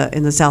here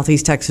in the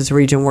Southeast Texas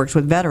region, works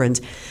with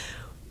veterans.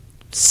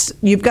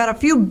 You've got a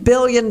few $1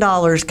 billion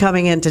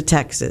coming into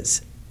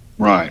Texas.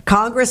 Right.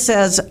 Congress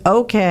says,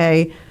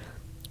 okay,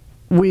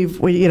 I'm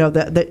going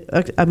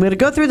to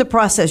go through the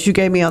process you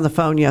gave me on the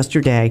phone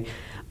yesterday.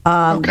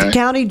 The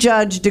county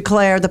judge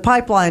declared the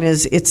pipeline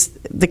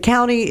the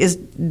county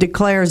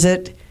declares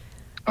it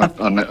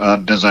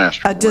a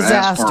disaster. A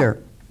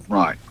disaster.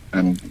 Right.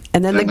 And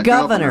then the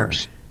governor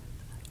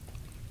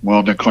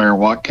will declare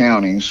what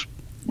counties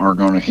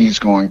he's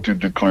going to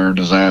declare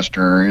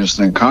disaster areas.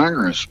 Then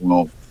Congress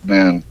will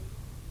then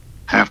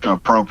have to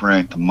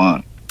appropriate the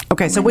money.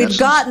 Okay, so we've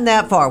gotten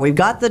that far. We've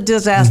got the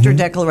disaster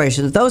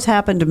declarations. Those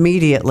happened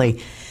immediately.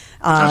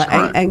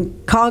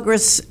 And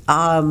Congress,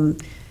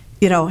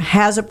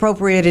 has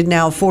appropriated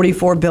now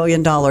 $44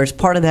 billion,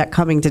 part of that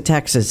coming to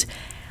Texas.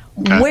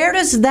 Okay. Where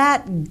does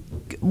that...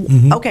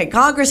 Okay,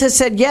 Congress has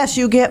said, yes,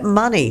 you get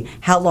money.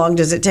 How long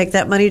does it take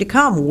that money to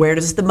come? Where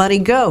does the money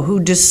go? Who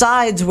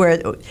decides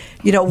where,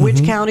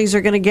 which counties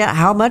are going to get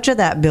how much of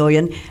that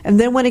billion? And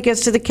then when it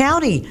gets to the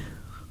county,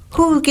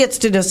 who gets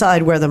to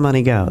decide where the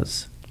money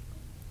goes?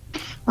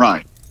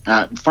 Right.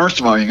 First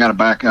of all, you got to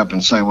back up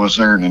and say, was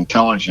there an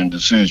intelligent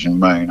decision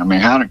made? I mean,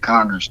 how did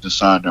Congress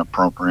decide to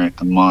appropriate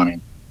the money?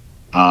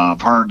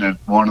 I've heard that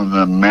one of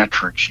the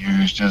metrics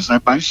used is they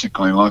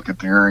basically look at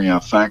the area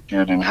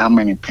affected and how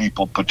many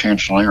people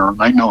potentially, or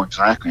they know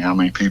exactly how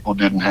many people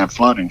didn't have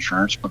flood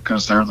insurance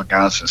because they're the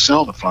guys that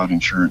sell the flood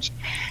insurance.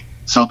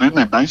 So then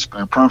they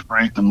basically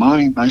appropriate the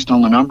money based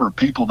on the number of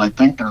people they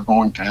think they're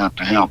going to have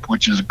to help,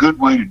 which is a good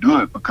way to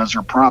do it because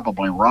they're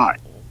probably right.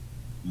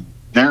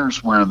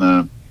 There's where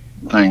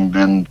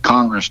then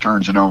Congress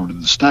turns it over to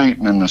the state,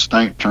 and then the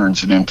state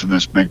turns it into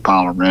this big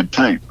pile of red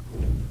tape.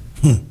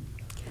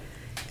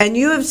 And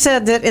you have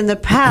said that in the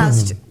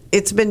past,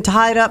 it's been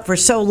tied up for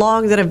so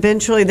long that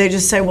eventually they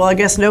just say, well, I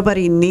guess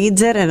nobody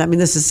needs it. And I mean,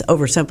 this is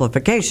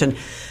oversimplification,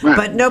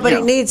 but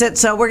nobody needs it,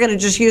 so we're going to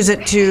just use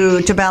it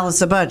to balance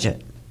the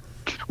budget.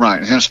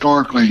 Right.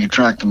 Historically, you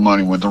track the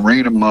money. With the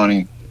RETA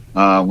money,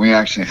 we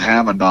actually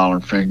have a dollar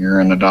figure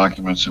in the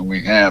documents that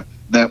we have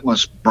that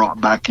was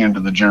brought back into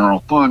the general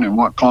fund. And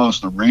what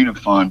closed the RETA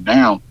fund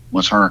down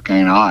was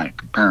Hurricane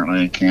Ike.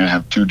 Apparently, you can't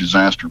have two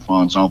disaster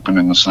funds open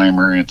in the same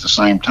area at the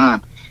same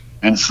time.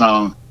 And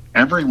so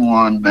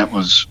everyone that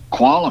was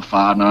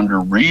qualified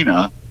under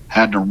RETA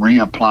had to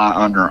reapply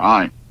under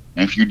Ike.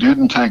 If you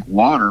didn't take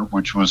water,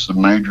 which was the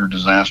major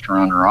disaster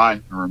under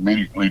Ike, you were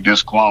immediately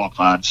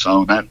disqualified.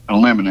 So that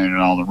eliminated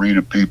all the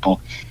RETA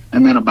people.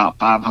 And then about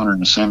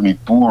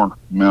 $574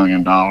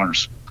 million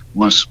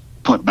was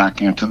put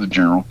back into the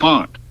general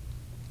fund.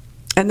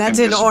 And that's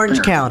in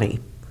Orange County?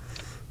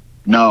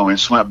 No, it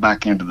swept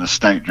back into the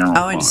state general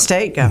fund. Oh, in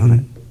state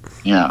government.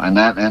 Yeah, and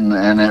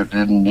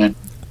it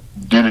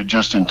did it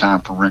just in time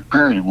for Rick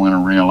Perry to win a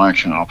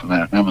re-election off of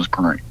that. That was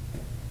great.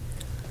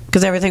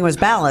 Because everything was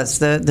balanced.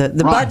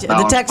 The budget,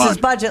 the Texas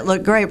budget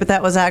looked great, but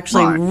that was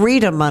actually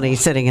RETA money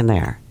sitting in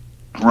there.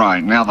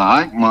 Right. Now the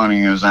Ike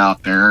money is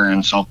out there,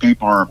 and so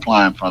people are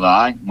applying for the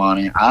Ike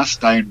money. I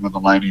stayed with a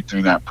lady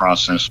through that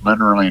process.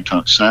 Literally, it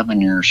took 7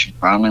 years. She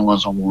finally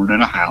was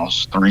awarded a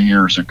house 3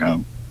 years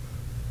ago.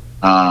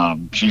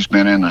 She's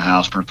been in the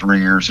house for 3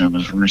 years. It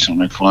was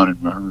recently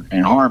flooded with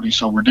Hurricane Harvey,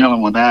 so we're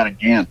dealing with that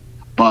again.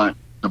 But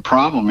the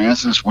problem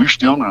is we're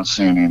still not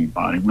seeing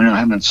anybody. We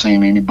haven't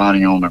seen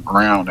anybody on the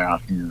ground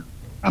out here.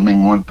 I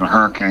mean, with the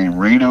Hurricane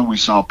Rita, we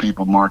saw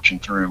people marching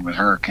through. With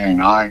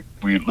Hurricane Ike,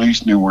 we at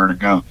least knew where to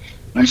go.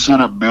 They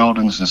set up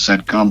buildings and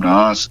said, come to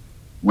us.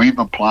 We've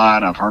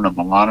applied. I've heard of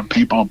a lot of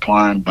people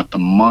applying, but the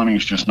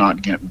money's just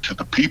not getting to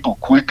the people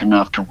quick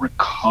enough to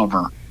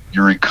recover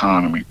your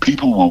economy.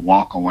 People will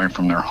walk away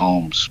from their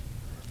homes.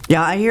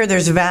 Yeah, I hear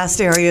there's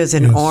vast areas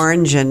in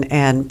Orange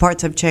and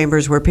parts of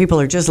Chambers where people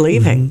are just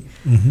leaving.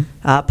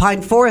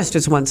 Pine Forest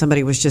is one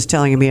somebody was just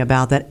telling me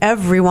about, that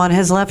everyone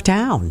has left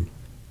town.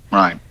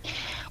 Right.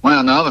 Well,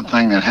 another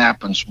thing that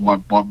happens,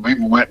 what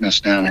we've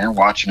witnessed down here,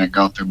 watching it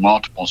go through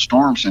multiple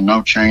storms and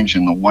no change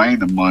in the way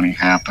the money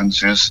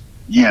happens, is,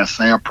 yes,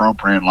 they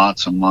appropriate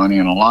lots of money,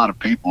 and a lot of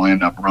people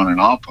end up running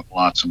off with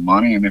lots of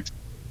money. And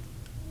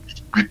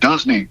it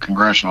does need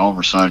congressional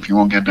oversight. If you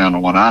want to get down to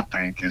what I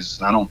think is,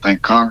 I don't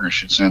think Congress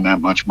should send that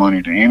much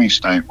money to any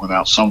state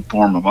without some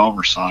form of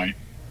oversight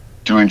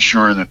to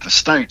ensure that the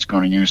state's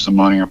going to use the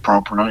money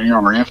appropriately,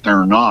 or if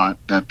they're not,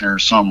 that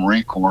there's some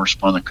recourse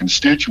for the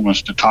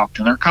constituents to talk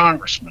to their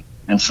congressman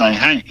and say,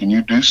 hey, can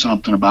you do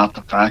something about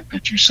the fact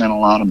that you sent a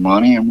lot of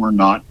money and we're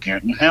not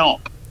getting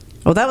help?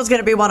 Well, that was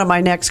going to be one of my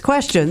next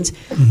questions.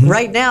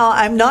 Right now,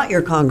 I'm not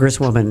your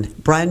congresswoman.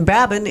 Brian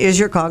Babin is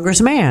your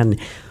congressman.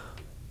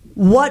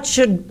 What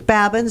should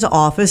Babin's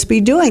office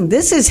be doing?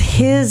 This is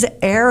his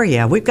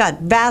area. We've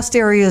got vast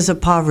areas of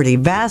poverty,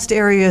 vast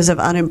areas of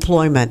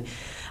unemployment,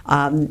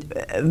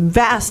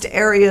 vast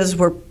areas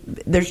where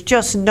there's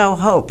just no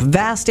hope,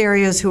 vast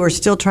areas who are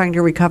still trying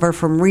to recover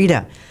from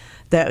Rita,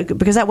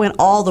 because that went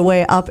all the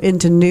way up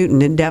into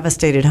Newton and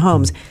devastated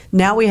homes.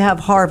 Now we have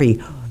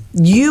Harvey.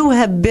 You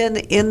have been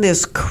in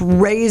this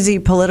crazy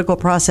political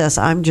process.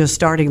 I'm just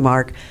starting,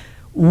 Mark.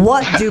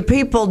 What do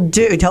people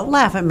do? Don't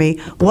laugh at me.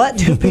 What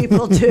do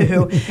people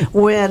do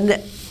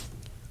when?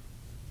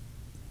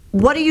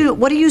 What do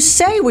you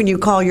say when you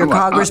call your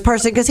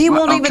congressperson? Because he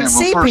won't even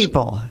see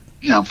people.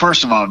 Yeah,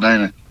 first of all,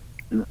 Dana,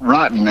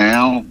 right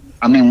now,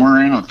 I mean,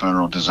 we're in a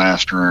federal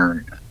disaster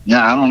area.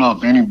 Yeah, I don't know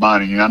if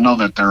anybody, I know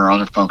that there are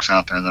other folks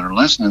out there that are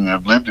listening that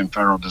have lived in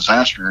federal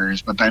disaster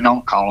areas, but they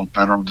don't call them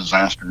federal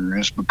disaster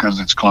areas because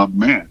it's Club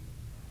Med.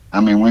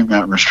 I mean, we've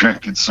got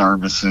restricted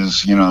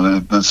services,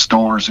 the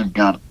stores have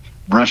got,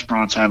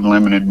 restaurants have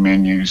limited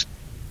menus.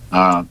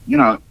 A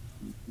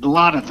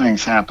lot of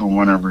things happen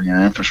whenever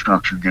your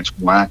infrastructure gets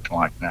whacked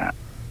like that.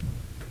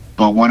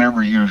 But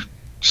whenever you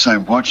say,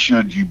 what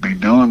should you be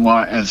doing?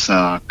 Well, as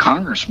a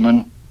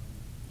congressman,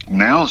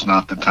 now is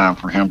not the time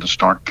for him to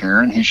start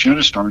caring. He should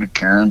have started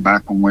caring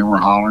back when we were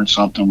hollering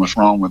something was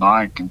wrong with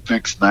Ike and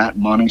fix that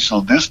money,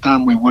 so this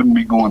time we wouldn't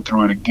be going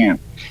through it again.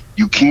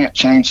 You can't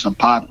change the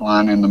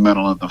pipeline in the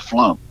middle of the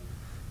flow.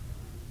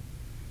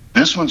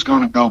 This one's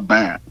going to go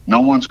bad.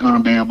 No one's going to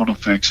be able to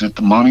fix it.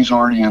 The money's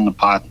already in the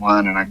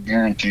pipeline, and I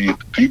guarantee you,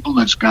 the people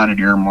that's got it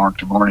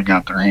earmarked have already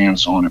got their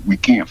hands on it. We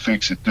can't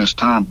fix it this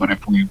time, but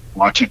if we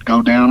watch it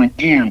go down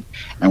again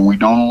and we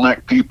don't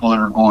elect people that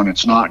are going,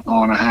 it's not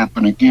going to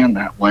happen again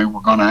that way, we're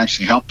going to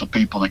actually help the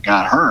people that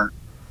got hurt,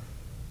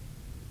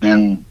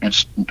 then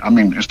as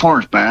far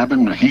as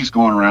Babin, he's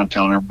going around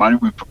telling everybody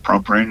we've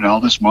appropriated all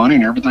this money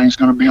and everything's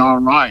going to be all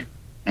right,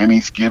 and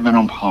he's giving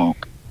them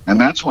hope. And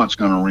that's what's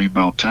going to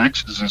rebuild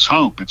Texas is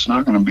hope. It's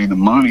not going to be the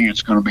money.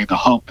 It's going to be the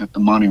hope that the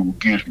money will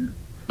get here.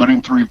 But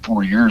in 3 or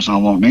 4 years, I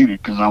won't need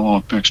it because I will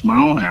have fixed my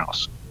own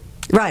house.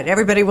 Right.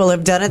 Everybody will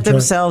have done it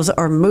themselves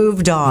or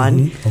moved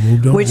on,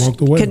 which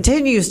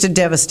continues to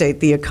devastate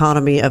the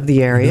economy of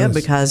the area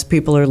because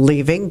people are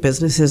leaving.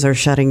 Businesses are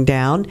shutting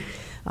down.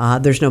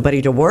 There's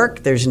nobody to work.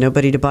 There's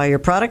nobody to buy your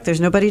product.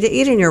 There's nobody to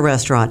eat in your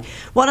restaurant.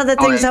 One of the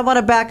things I want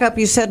to back up,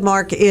 you said,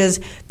 Mark, is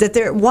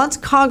that once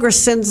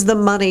Congress sends the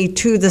money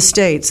to the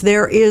states,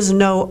 there is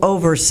no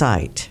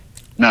oversight.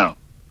 No.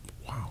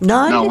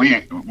 None?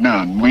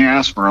 None. We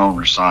asked for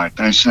oversight.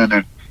 They said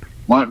that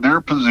what their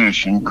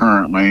position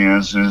currently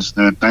is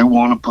that they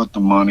want to put the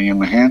money in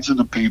the hands of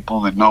the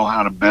people that know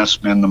how to best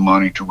spend the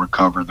money to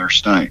recover their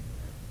state.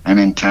 And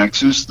in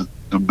Texas,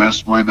 the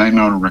best way they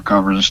know to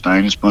recover the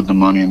state is put the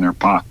money in their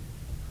pocket.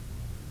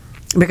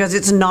 Because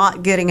it's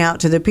not getting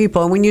out to the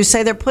people. And when you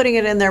say they're putting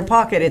it in their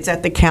pocket, it's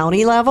at the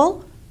county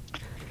level?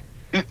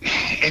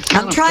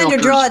 I'm trying to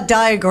draw a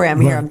diagram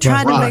here. I'm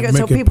trying to make it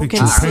so people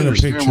can see. I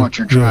understand what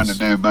you're trying to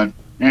do, but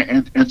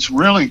it's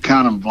really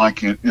kind of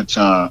like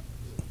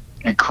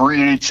it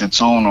creates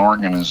its own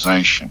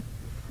organization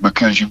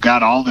because you've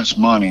got all this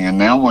money, and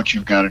now what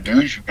you've got to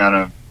do is you've got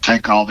to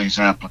take all these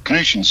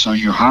applications, so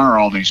you hire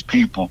all these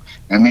people,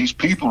 and these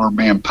people are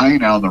being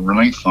paid out of the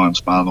relief funds,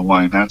 by the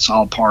way. That's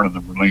all part of the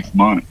relief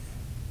money.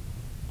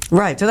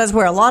 Right, so that's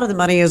where a lot of the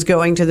money is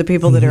going to the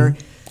people that are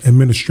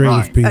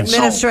administrative people.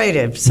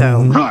 Administrative,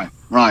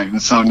 Right.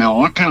 And so now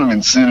what kind of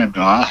incentive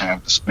do I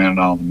have to spend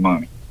all the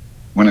money?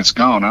 When it's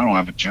gone, I don't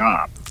have a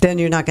job. Then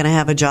you're not going to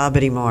have a job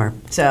anymore.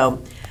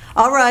 So,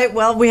 all right,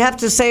 well, we have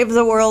to save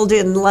the world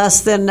in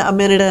less than a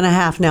minute and a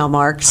half now,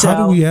 Mark. So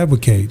how do we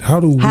advocate?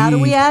 What do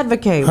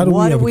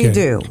we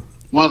do?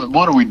 Well,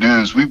 what do we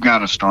do is we've got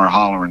to start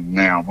hollering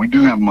now. We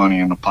do have money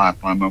in the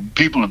pipeline, but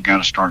people have got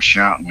to start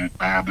shouting at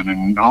Babin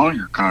and all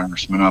your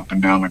congressmen up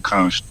and down the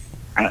coast.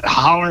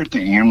 Holler at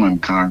the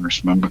inland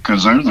congressmen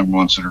because they're the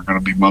ones that are going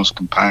to be most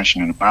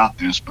compassionate about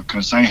this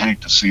because they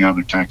hate to see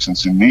other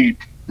Texans in need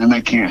and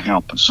they can't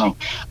help us. So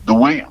the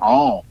way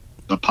all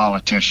the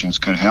politicians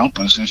could help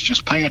us is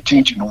just pay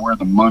attention to where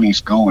the money's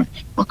going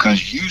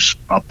because you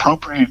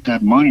appropriate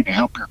that money to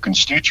help your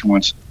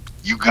constituents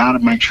you got to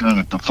make sure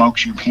that the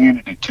folks you've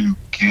handed it to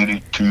get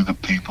it to the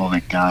people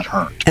that got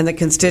hurt. And the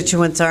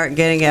constituents aren't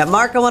getting it.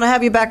 Mark, I want to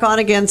have you back on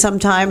again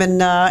sometime,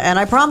 and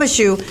I promise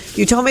you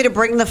told me to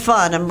bring the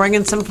fun. I'm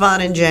bringing some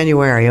fun in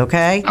January,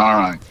 okay? All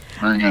right.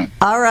 Very good.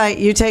 All right.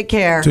 You take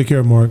care. Take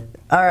care, Mark.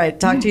 All right.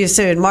 Talk to you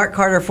soon. Mark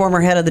Carter, former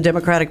head of the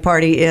Democratic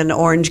Party in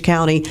Orange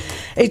County.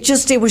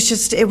 It was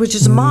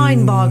just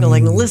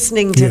mind-boggling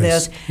listening to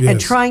this and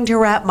trying to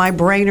wrap my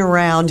brain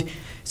around.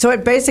 So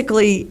it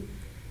basically,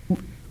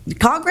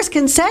 Congress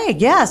can say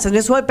yes, and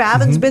it's what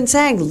Babin's been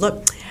saying.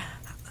 Look,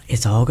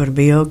 it's all going to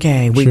be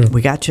okay.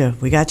 We got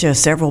you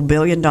several $1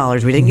 billion.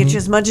 We didn't get you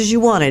as much as you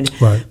wanted,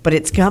 but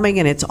it's coming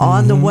and it's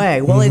on the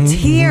way. Well, it's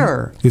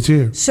here. It's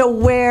here. So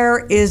where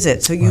is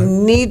it? So you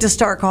need to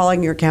start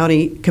calling your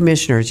county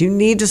commissioners. You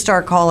need to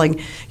start calling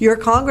your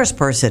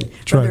congressperson,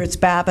 whether it's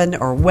Babin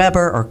or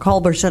Weber or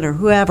Culberson or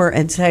whoever,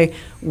 and say,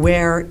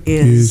 where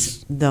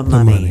is the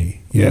money?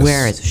 Yes.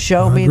 Where is it?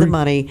 Show me the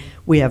money.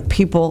 We have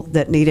people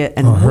that need it,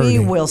 and we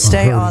will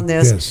stay on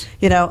this. Yes.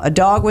 You know, a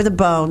dog with a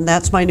bone.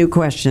 That's my new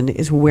question: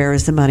 is where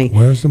is the money?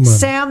 Where's the money?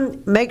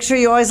 Sam, make sure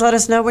you always let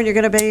us know when you're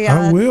going to be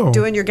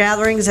doing your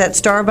gatherings at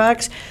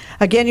Starbucks.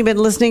 Again, you've been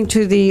listening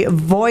to the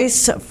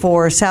Voice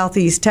for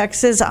Southeast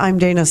Texas. I'm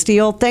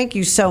DaynaSteele. Thank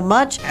you so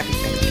much. Happy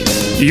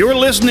Thanksgiving. You're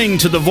listening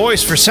to the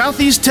Voice for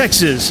Southeast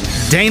Texas,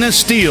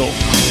 DaynaSteele.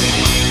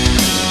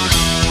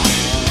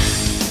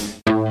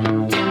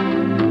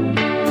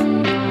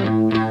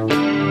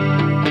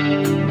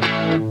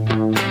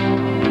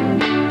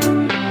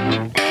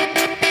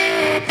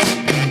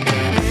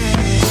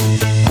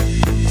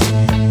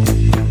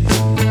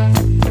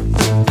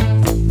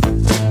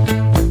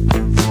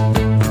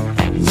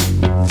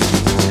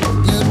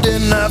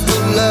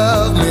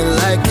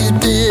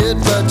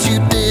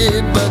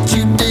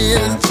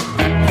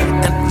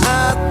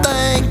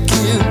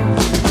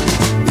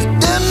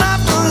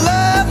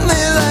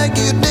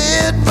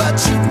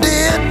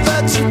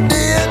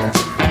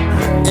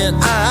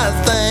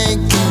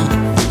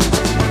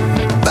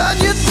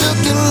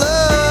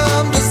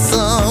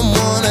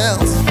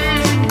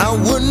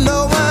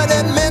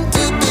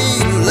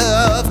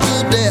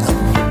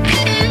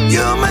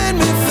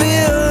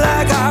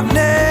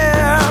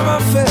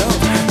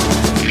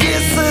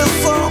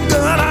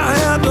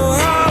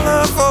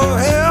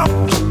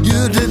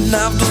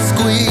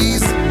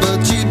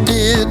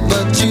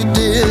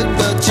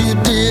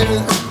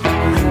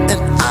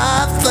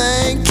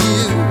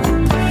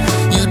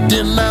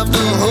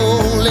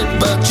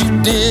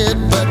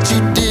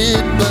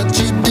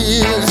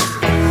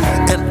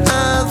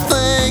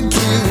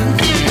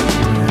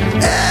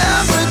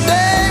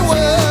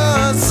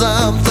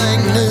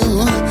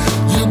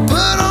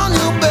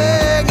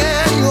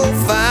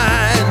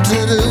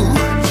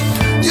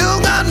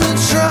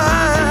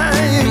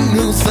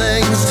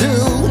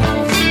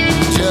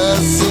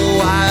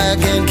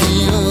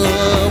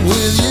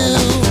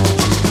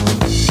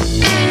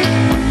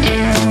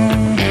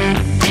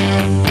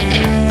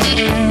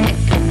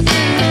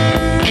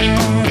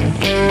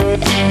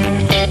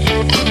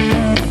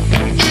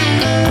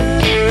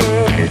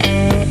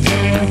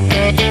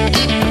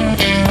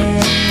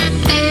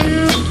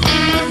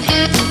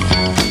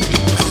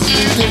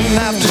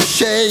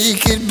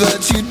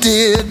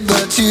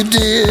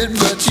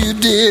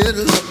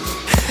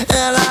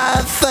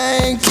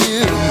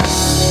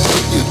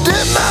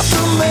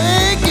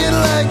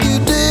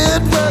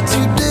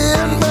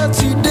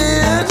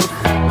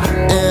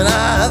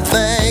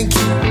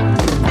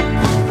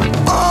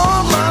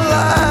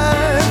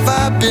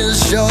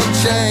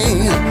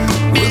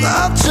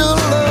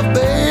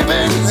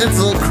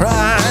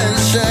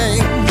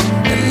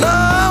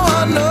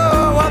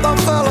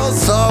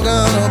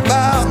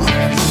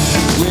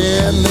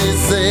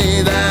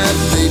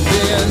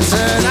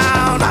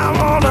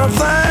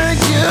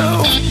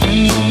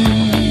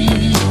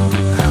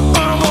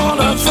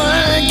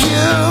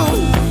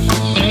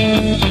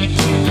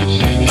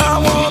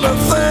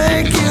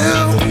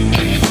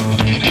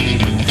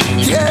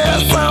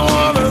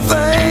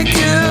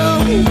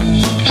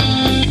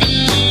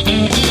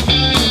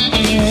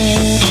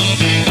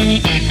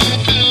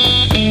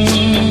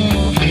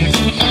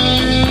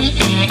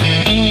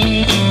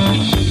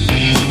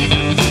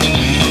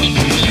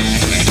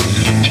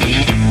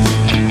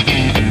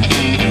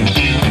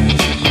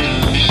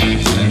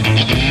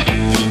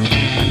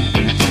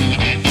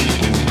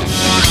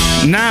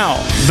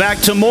 Back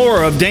to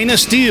more of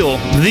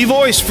DaynaSteele, the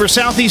voice for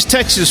Southeast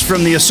Texas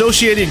from the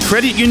Associated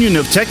Credit Union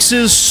of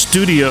Texas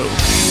studio.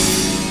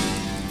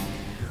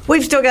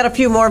 We've still got a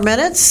few more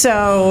minutes,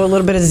 so a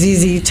little bit of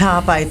ZZ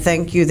Top. I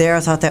thank you there.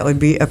 I thought that would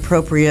be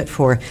appropriate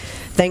for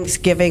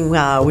Thanksgiving.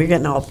 We're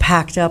getting all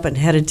packed up and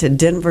headed to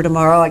Denver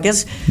tomorrow. I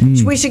guess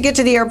we should get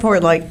to the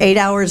airport like 8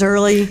 hours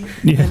early.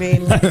 Yeah, I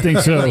mean, I think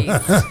so.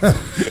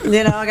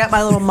 You know, I got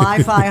my little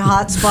MiFi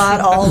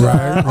hotspot all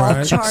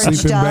charged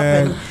Sleeping up.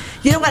 bag. And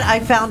you know what I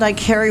found I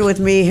carry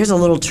with me? Here's a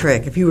little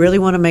trick. If you really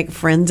want to make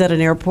friends at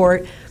an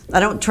airport, I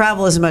don't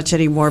travel as much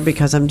anymore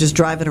because I'm just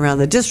driving around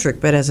the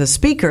district. But as a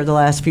speaker the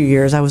last few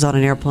years, I was on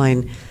an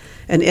airplane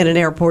in an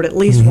airport at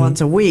least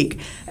once a week.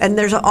 And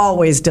there's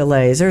always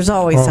delays. There's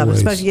always something.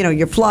 Especially,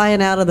 you're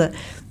flying out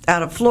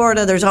of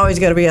Florida, there's always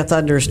going to be a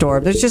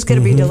thunderstorm. There's just going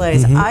to be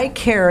delays. I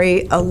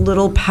carry a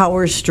little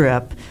power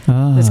strip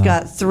that's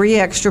got 3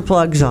 extra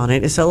plugs on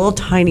it. It's a little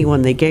tiny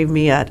one they gave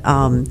me at,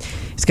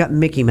 it's got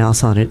Mickey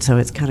Mouse on it, so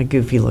it's kind of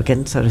goofy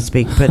looking, so to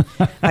speak. But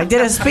I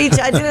did a speech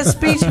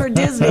for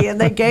Disney, and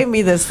they gave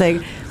me this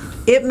thing.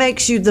 It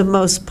makes you the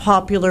most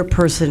popular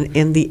person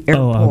in the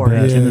airport.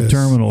 In the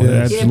terminal.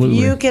 Yes. Absolutely.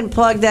 If you can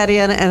plug that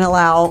in and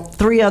allow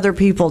 3 other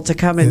people to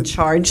come and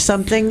charge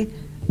something,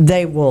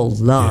 they will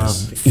love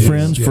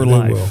Friends for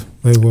life.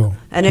 They will.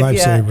 And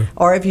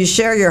if you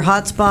share your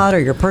hotspot or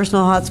your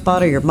personal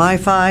hotspot or your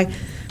MiFi,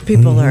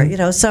 people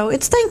are, so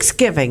it's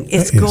Thanksgiving.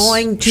 It's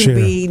going to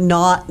be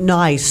not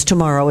nice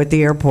tomorrow at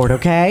the airport,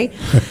 okay?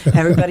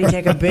 Everybody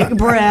take a big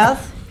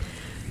breath.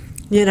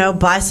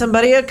 Buy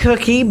somebody a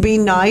cookie. Be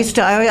nice.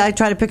 I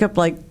try to pick up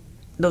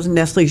those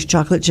Nestle's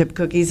chocolate chip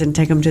cookies and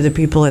take them to the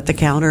people at the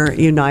counter at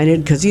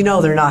United because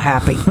they're not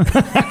happy.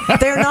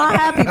 They're not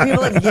happy.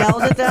 People have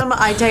yelled at them.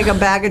 I take a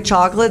bag of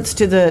chocolates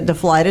to the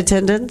flight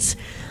attendants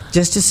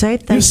just to say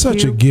thank you. You're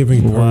such a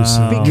giving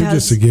person. Because, you're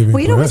just a giving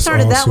person. We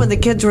started that when the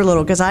kids were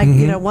little because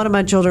one of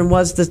my children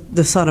was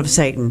the son of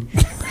Satan.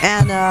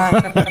 And,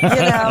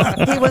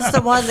 he was the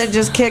one that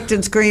just kicked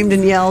and screamed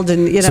and yelled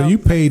and, So you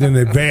paid in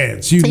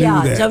advance. You knew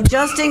that. So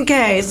just in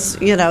case,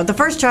 the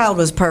first child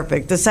was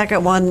perfect. The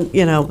second one,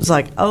 was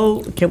like,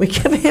 oh, can we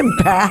give him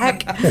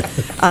back?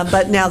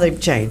 But now they've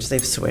changed.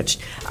 They've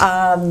switched.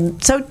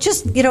 So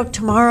just,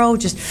 tomorrow,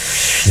 just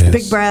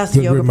big breath,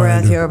 yoga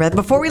breath.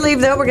 Before we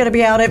leave, though, we're going to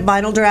be out at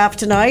Vinyl Draft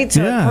tonight.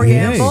 So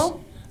preamble.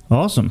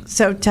 Awesome.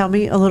 So tell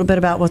me a little bit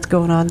about what's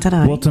going on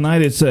tonight. Well,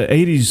 tonight it's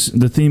 80s.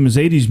 The theme is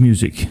 80s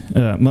music,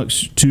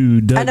 much to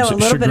Doug's chagrin. I know a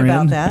little bit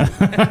about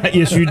that.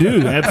 Yes, you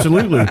do.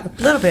 Absolutely. A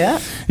little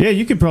bit. Yeah,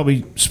 you could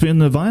probably spin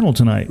the vinyl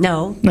tonight.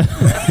 No.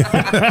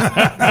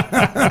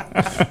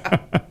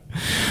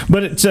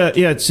 But it's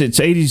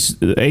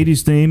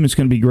 80s theme. It's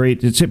going to be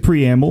great. It's at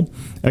Preamble.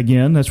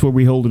 Again, that's where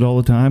we hold it all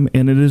the time,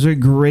 and it is a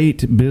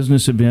great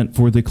business event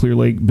for the Clear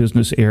Lake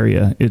business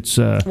area. It's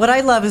what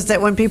I love is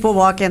that when people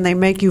walk in, they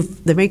make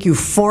you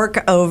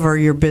fork over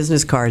your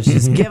business cards.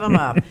 Just give them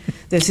up.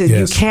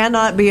 You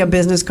cannot be a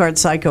business card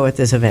psycho at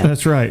this event.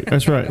 That's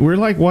right. We're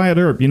like Wyatt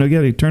Earp. You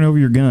got to turn over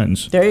your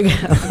guns. There you go.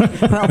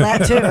 Well,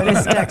 that too. It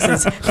is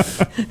Texas.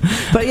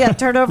 But yeah,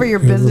 turn over your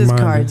business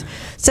cards.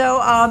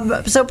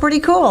 So pretty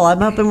cool. I'm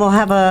hoping we'll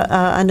have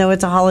I know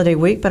it's a holiday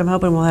week, but I'm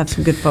hoping we'll have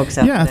some good folks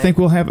out there. Yeah, I think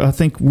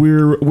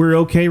we're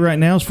okay right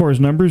now as far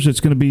as numbers. It's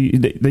going to be,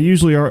 they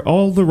usually are,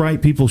 all the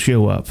right people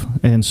show up.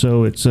 And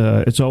so it's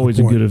always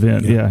a good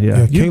event. Yeah.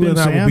 Kayla and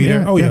I will be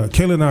there. Oh, yeah.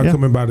 Kayla and I are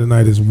coming by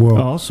tonight as well.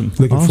 Awesome.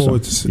 Looking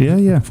forward to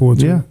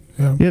it.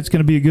 Yeah, it's going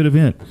to be a good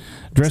event.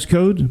 Dress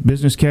code,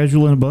 business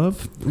casual and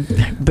above.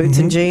 Boots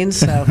and jeans.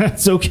 So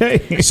that's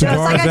okay. It's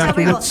like I tell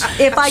people,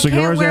 if I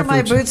can't wear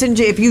my boots and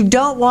jeans, if you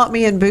don't want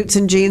me in boots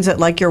and jeans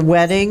at your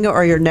wedding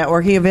or your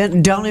networking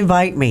event, don't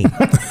invite me.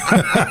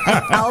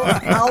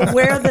 I'll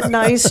wear the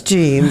nice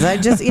jeans. I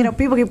just,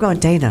 people keep going,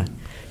 Dana,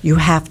 you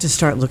have to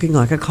start looking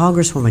like a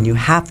congresswoman. You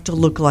have to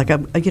look like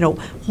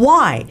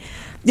why?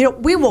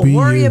 We will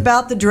worry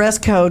about the dress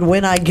code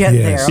when I get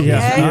there. Okay?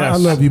 Yes. I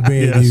love you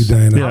being you,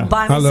 Dana. I'll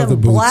buy me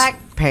some black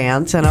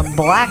pants and a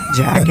black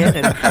jacket,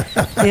 and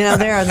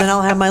then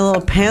I'll have my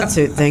little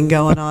pantsuit thing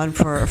going on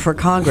for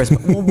Congress.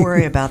 But we'll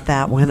worry about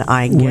that when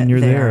I get there. When you're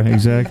there,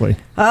 exactly.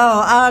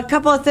 A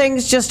couple of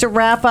things just to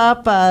wrap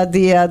up.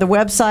 The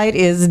website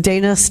is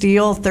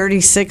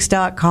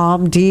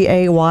DaynaSteele36.com,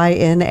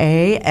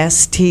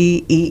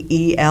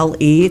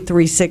 DaynaSteele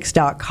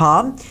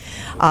 36.com.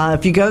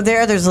 If you go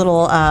there, there's a little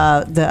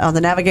on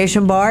the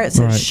navigation bar. It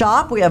says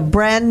shop. We have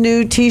brand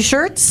new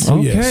T-shirts.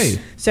 Okay.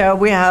 So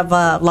we have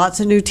lots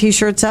of new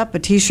T-shirts up,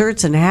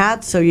 T-shirts and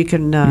hats. So you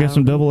can. You got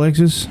some double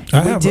X's?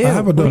 I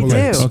have a double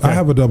X. Okay. I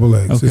have a double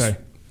X. Okay.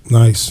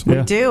 Nice.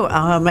 We do.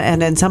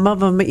 And then some of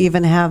them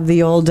even have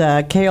the old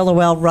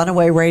KLOL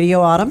runaway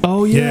radio on them.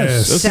 Oh,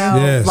 yes. So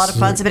a lot of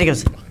fun. Somebody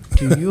goes,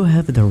 do you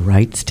have the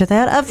rights to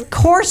that? Of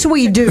course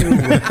we do.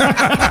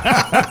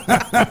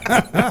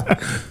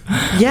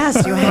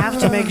 Yes, you have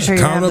to make sure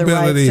you have the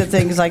rights to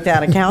things like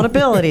that.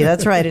 Accountability,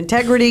 that's right.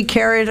 Integrity,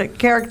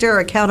 character,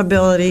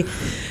 accountability.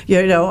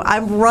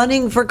 I'm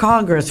running for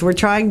Congress. We're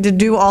trying to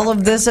do all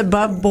of this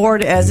above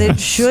board as it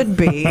should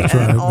be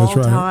at all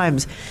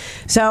times.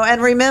 So,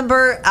 and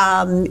remember,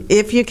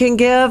 if you can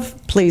give,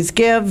 please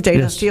give.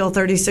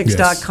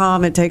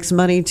 DaynaSteele36.com. It takes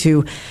money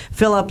to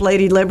fill up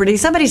Lady Liberty.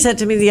 Somebody said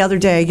to me the other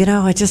day,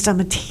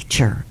 I'm a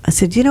teacher. I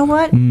said, you know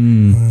what?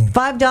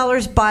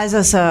 $5 buys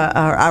us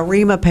a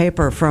ream of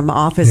paper from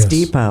Office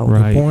Depot.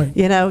 Right.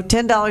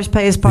 $10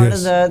 pays part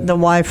of the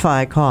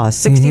Wi-Fi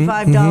cost.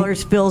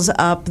 $65 fills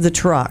up the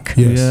truck.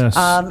 Yes.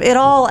 It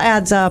all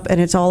adds up,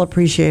 and it's all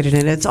appreciated,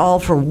 and it's all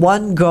for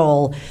one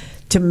goal: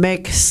 to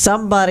make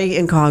somebody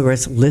in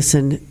Congress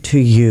listen to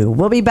you.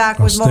 We'll be back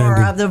with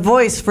more of The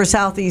Voice for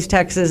Southeast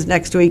Texas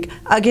next week.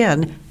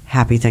 Again,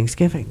 happy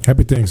Thanksgiving.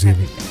 Happy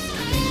Thanksgiving.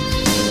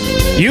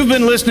 You've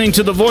been listening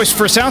to the voice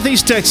for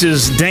Southeast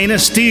Texas,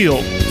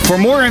 DaynaSteele. For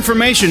more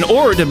information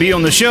or to be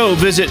on the show,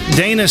 visit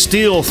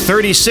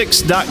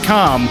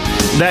DaynaSteele36.com.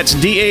 That's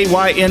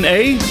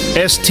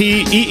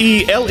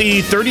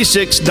DaynaSteele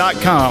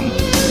 36.com.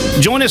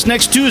 Join us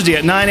next Tuesday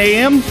at 9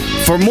 a.m.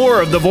 for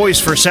more of the voice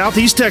for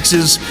Southeast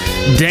Texas,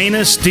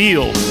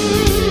 DaynaSteele.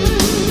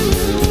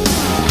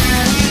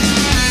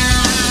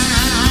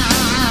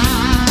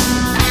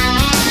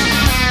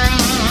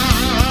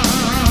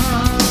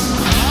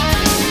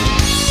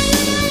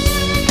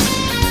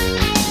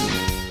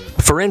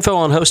 For info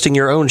on hosting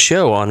your own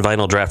show on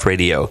Vinyl Draft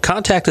Radio,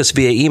 contact us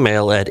via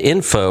email at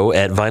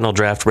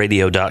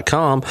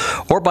info@vinyldraftradio.com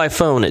or by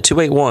phone at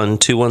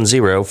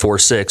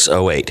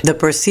 281-210-4608. The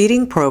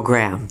preceding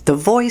program, The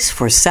Voice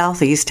for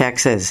Southeast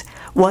Texas,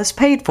 was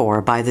paid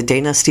for by the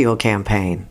DaynaSteele campaign.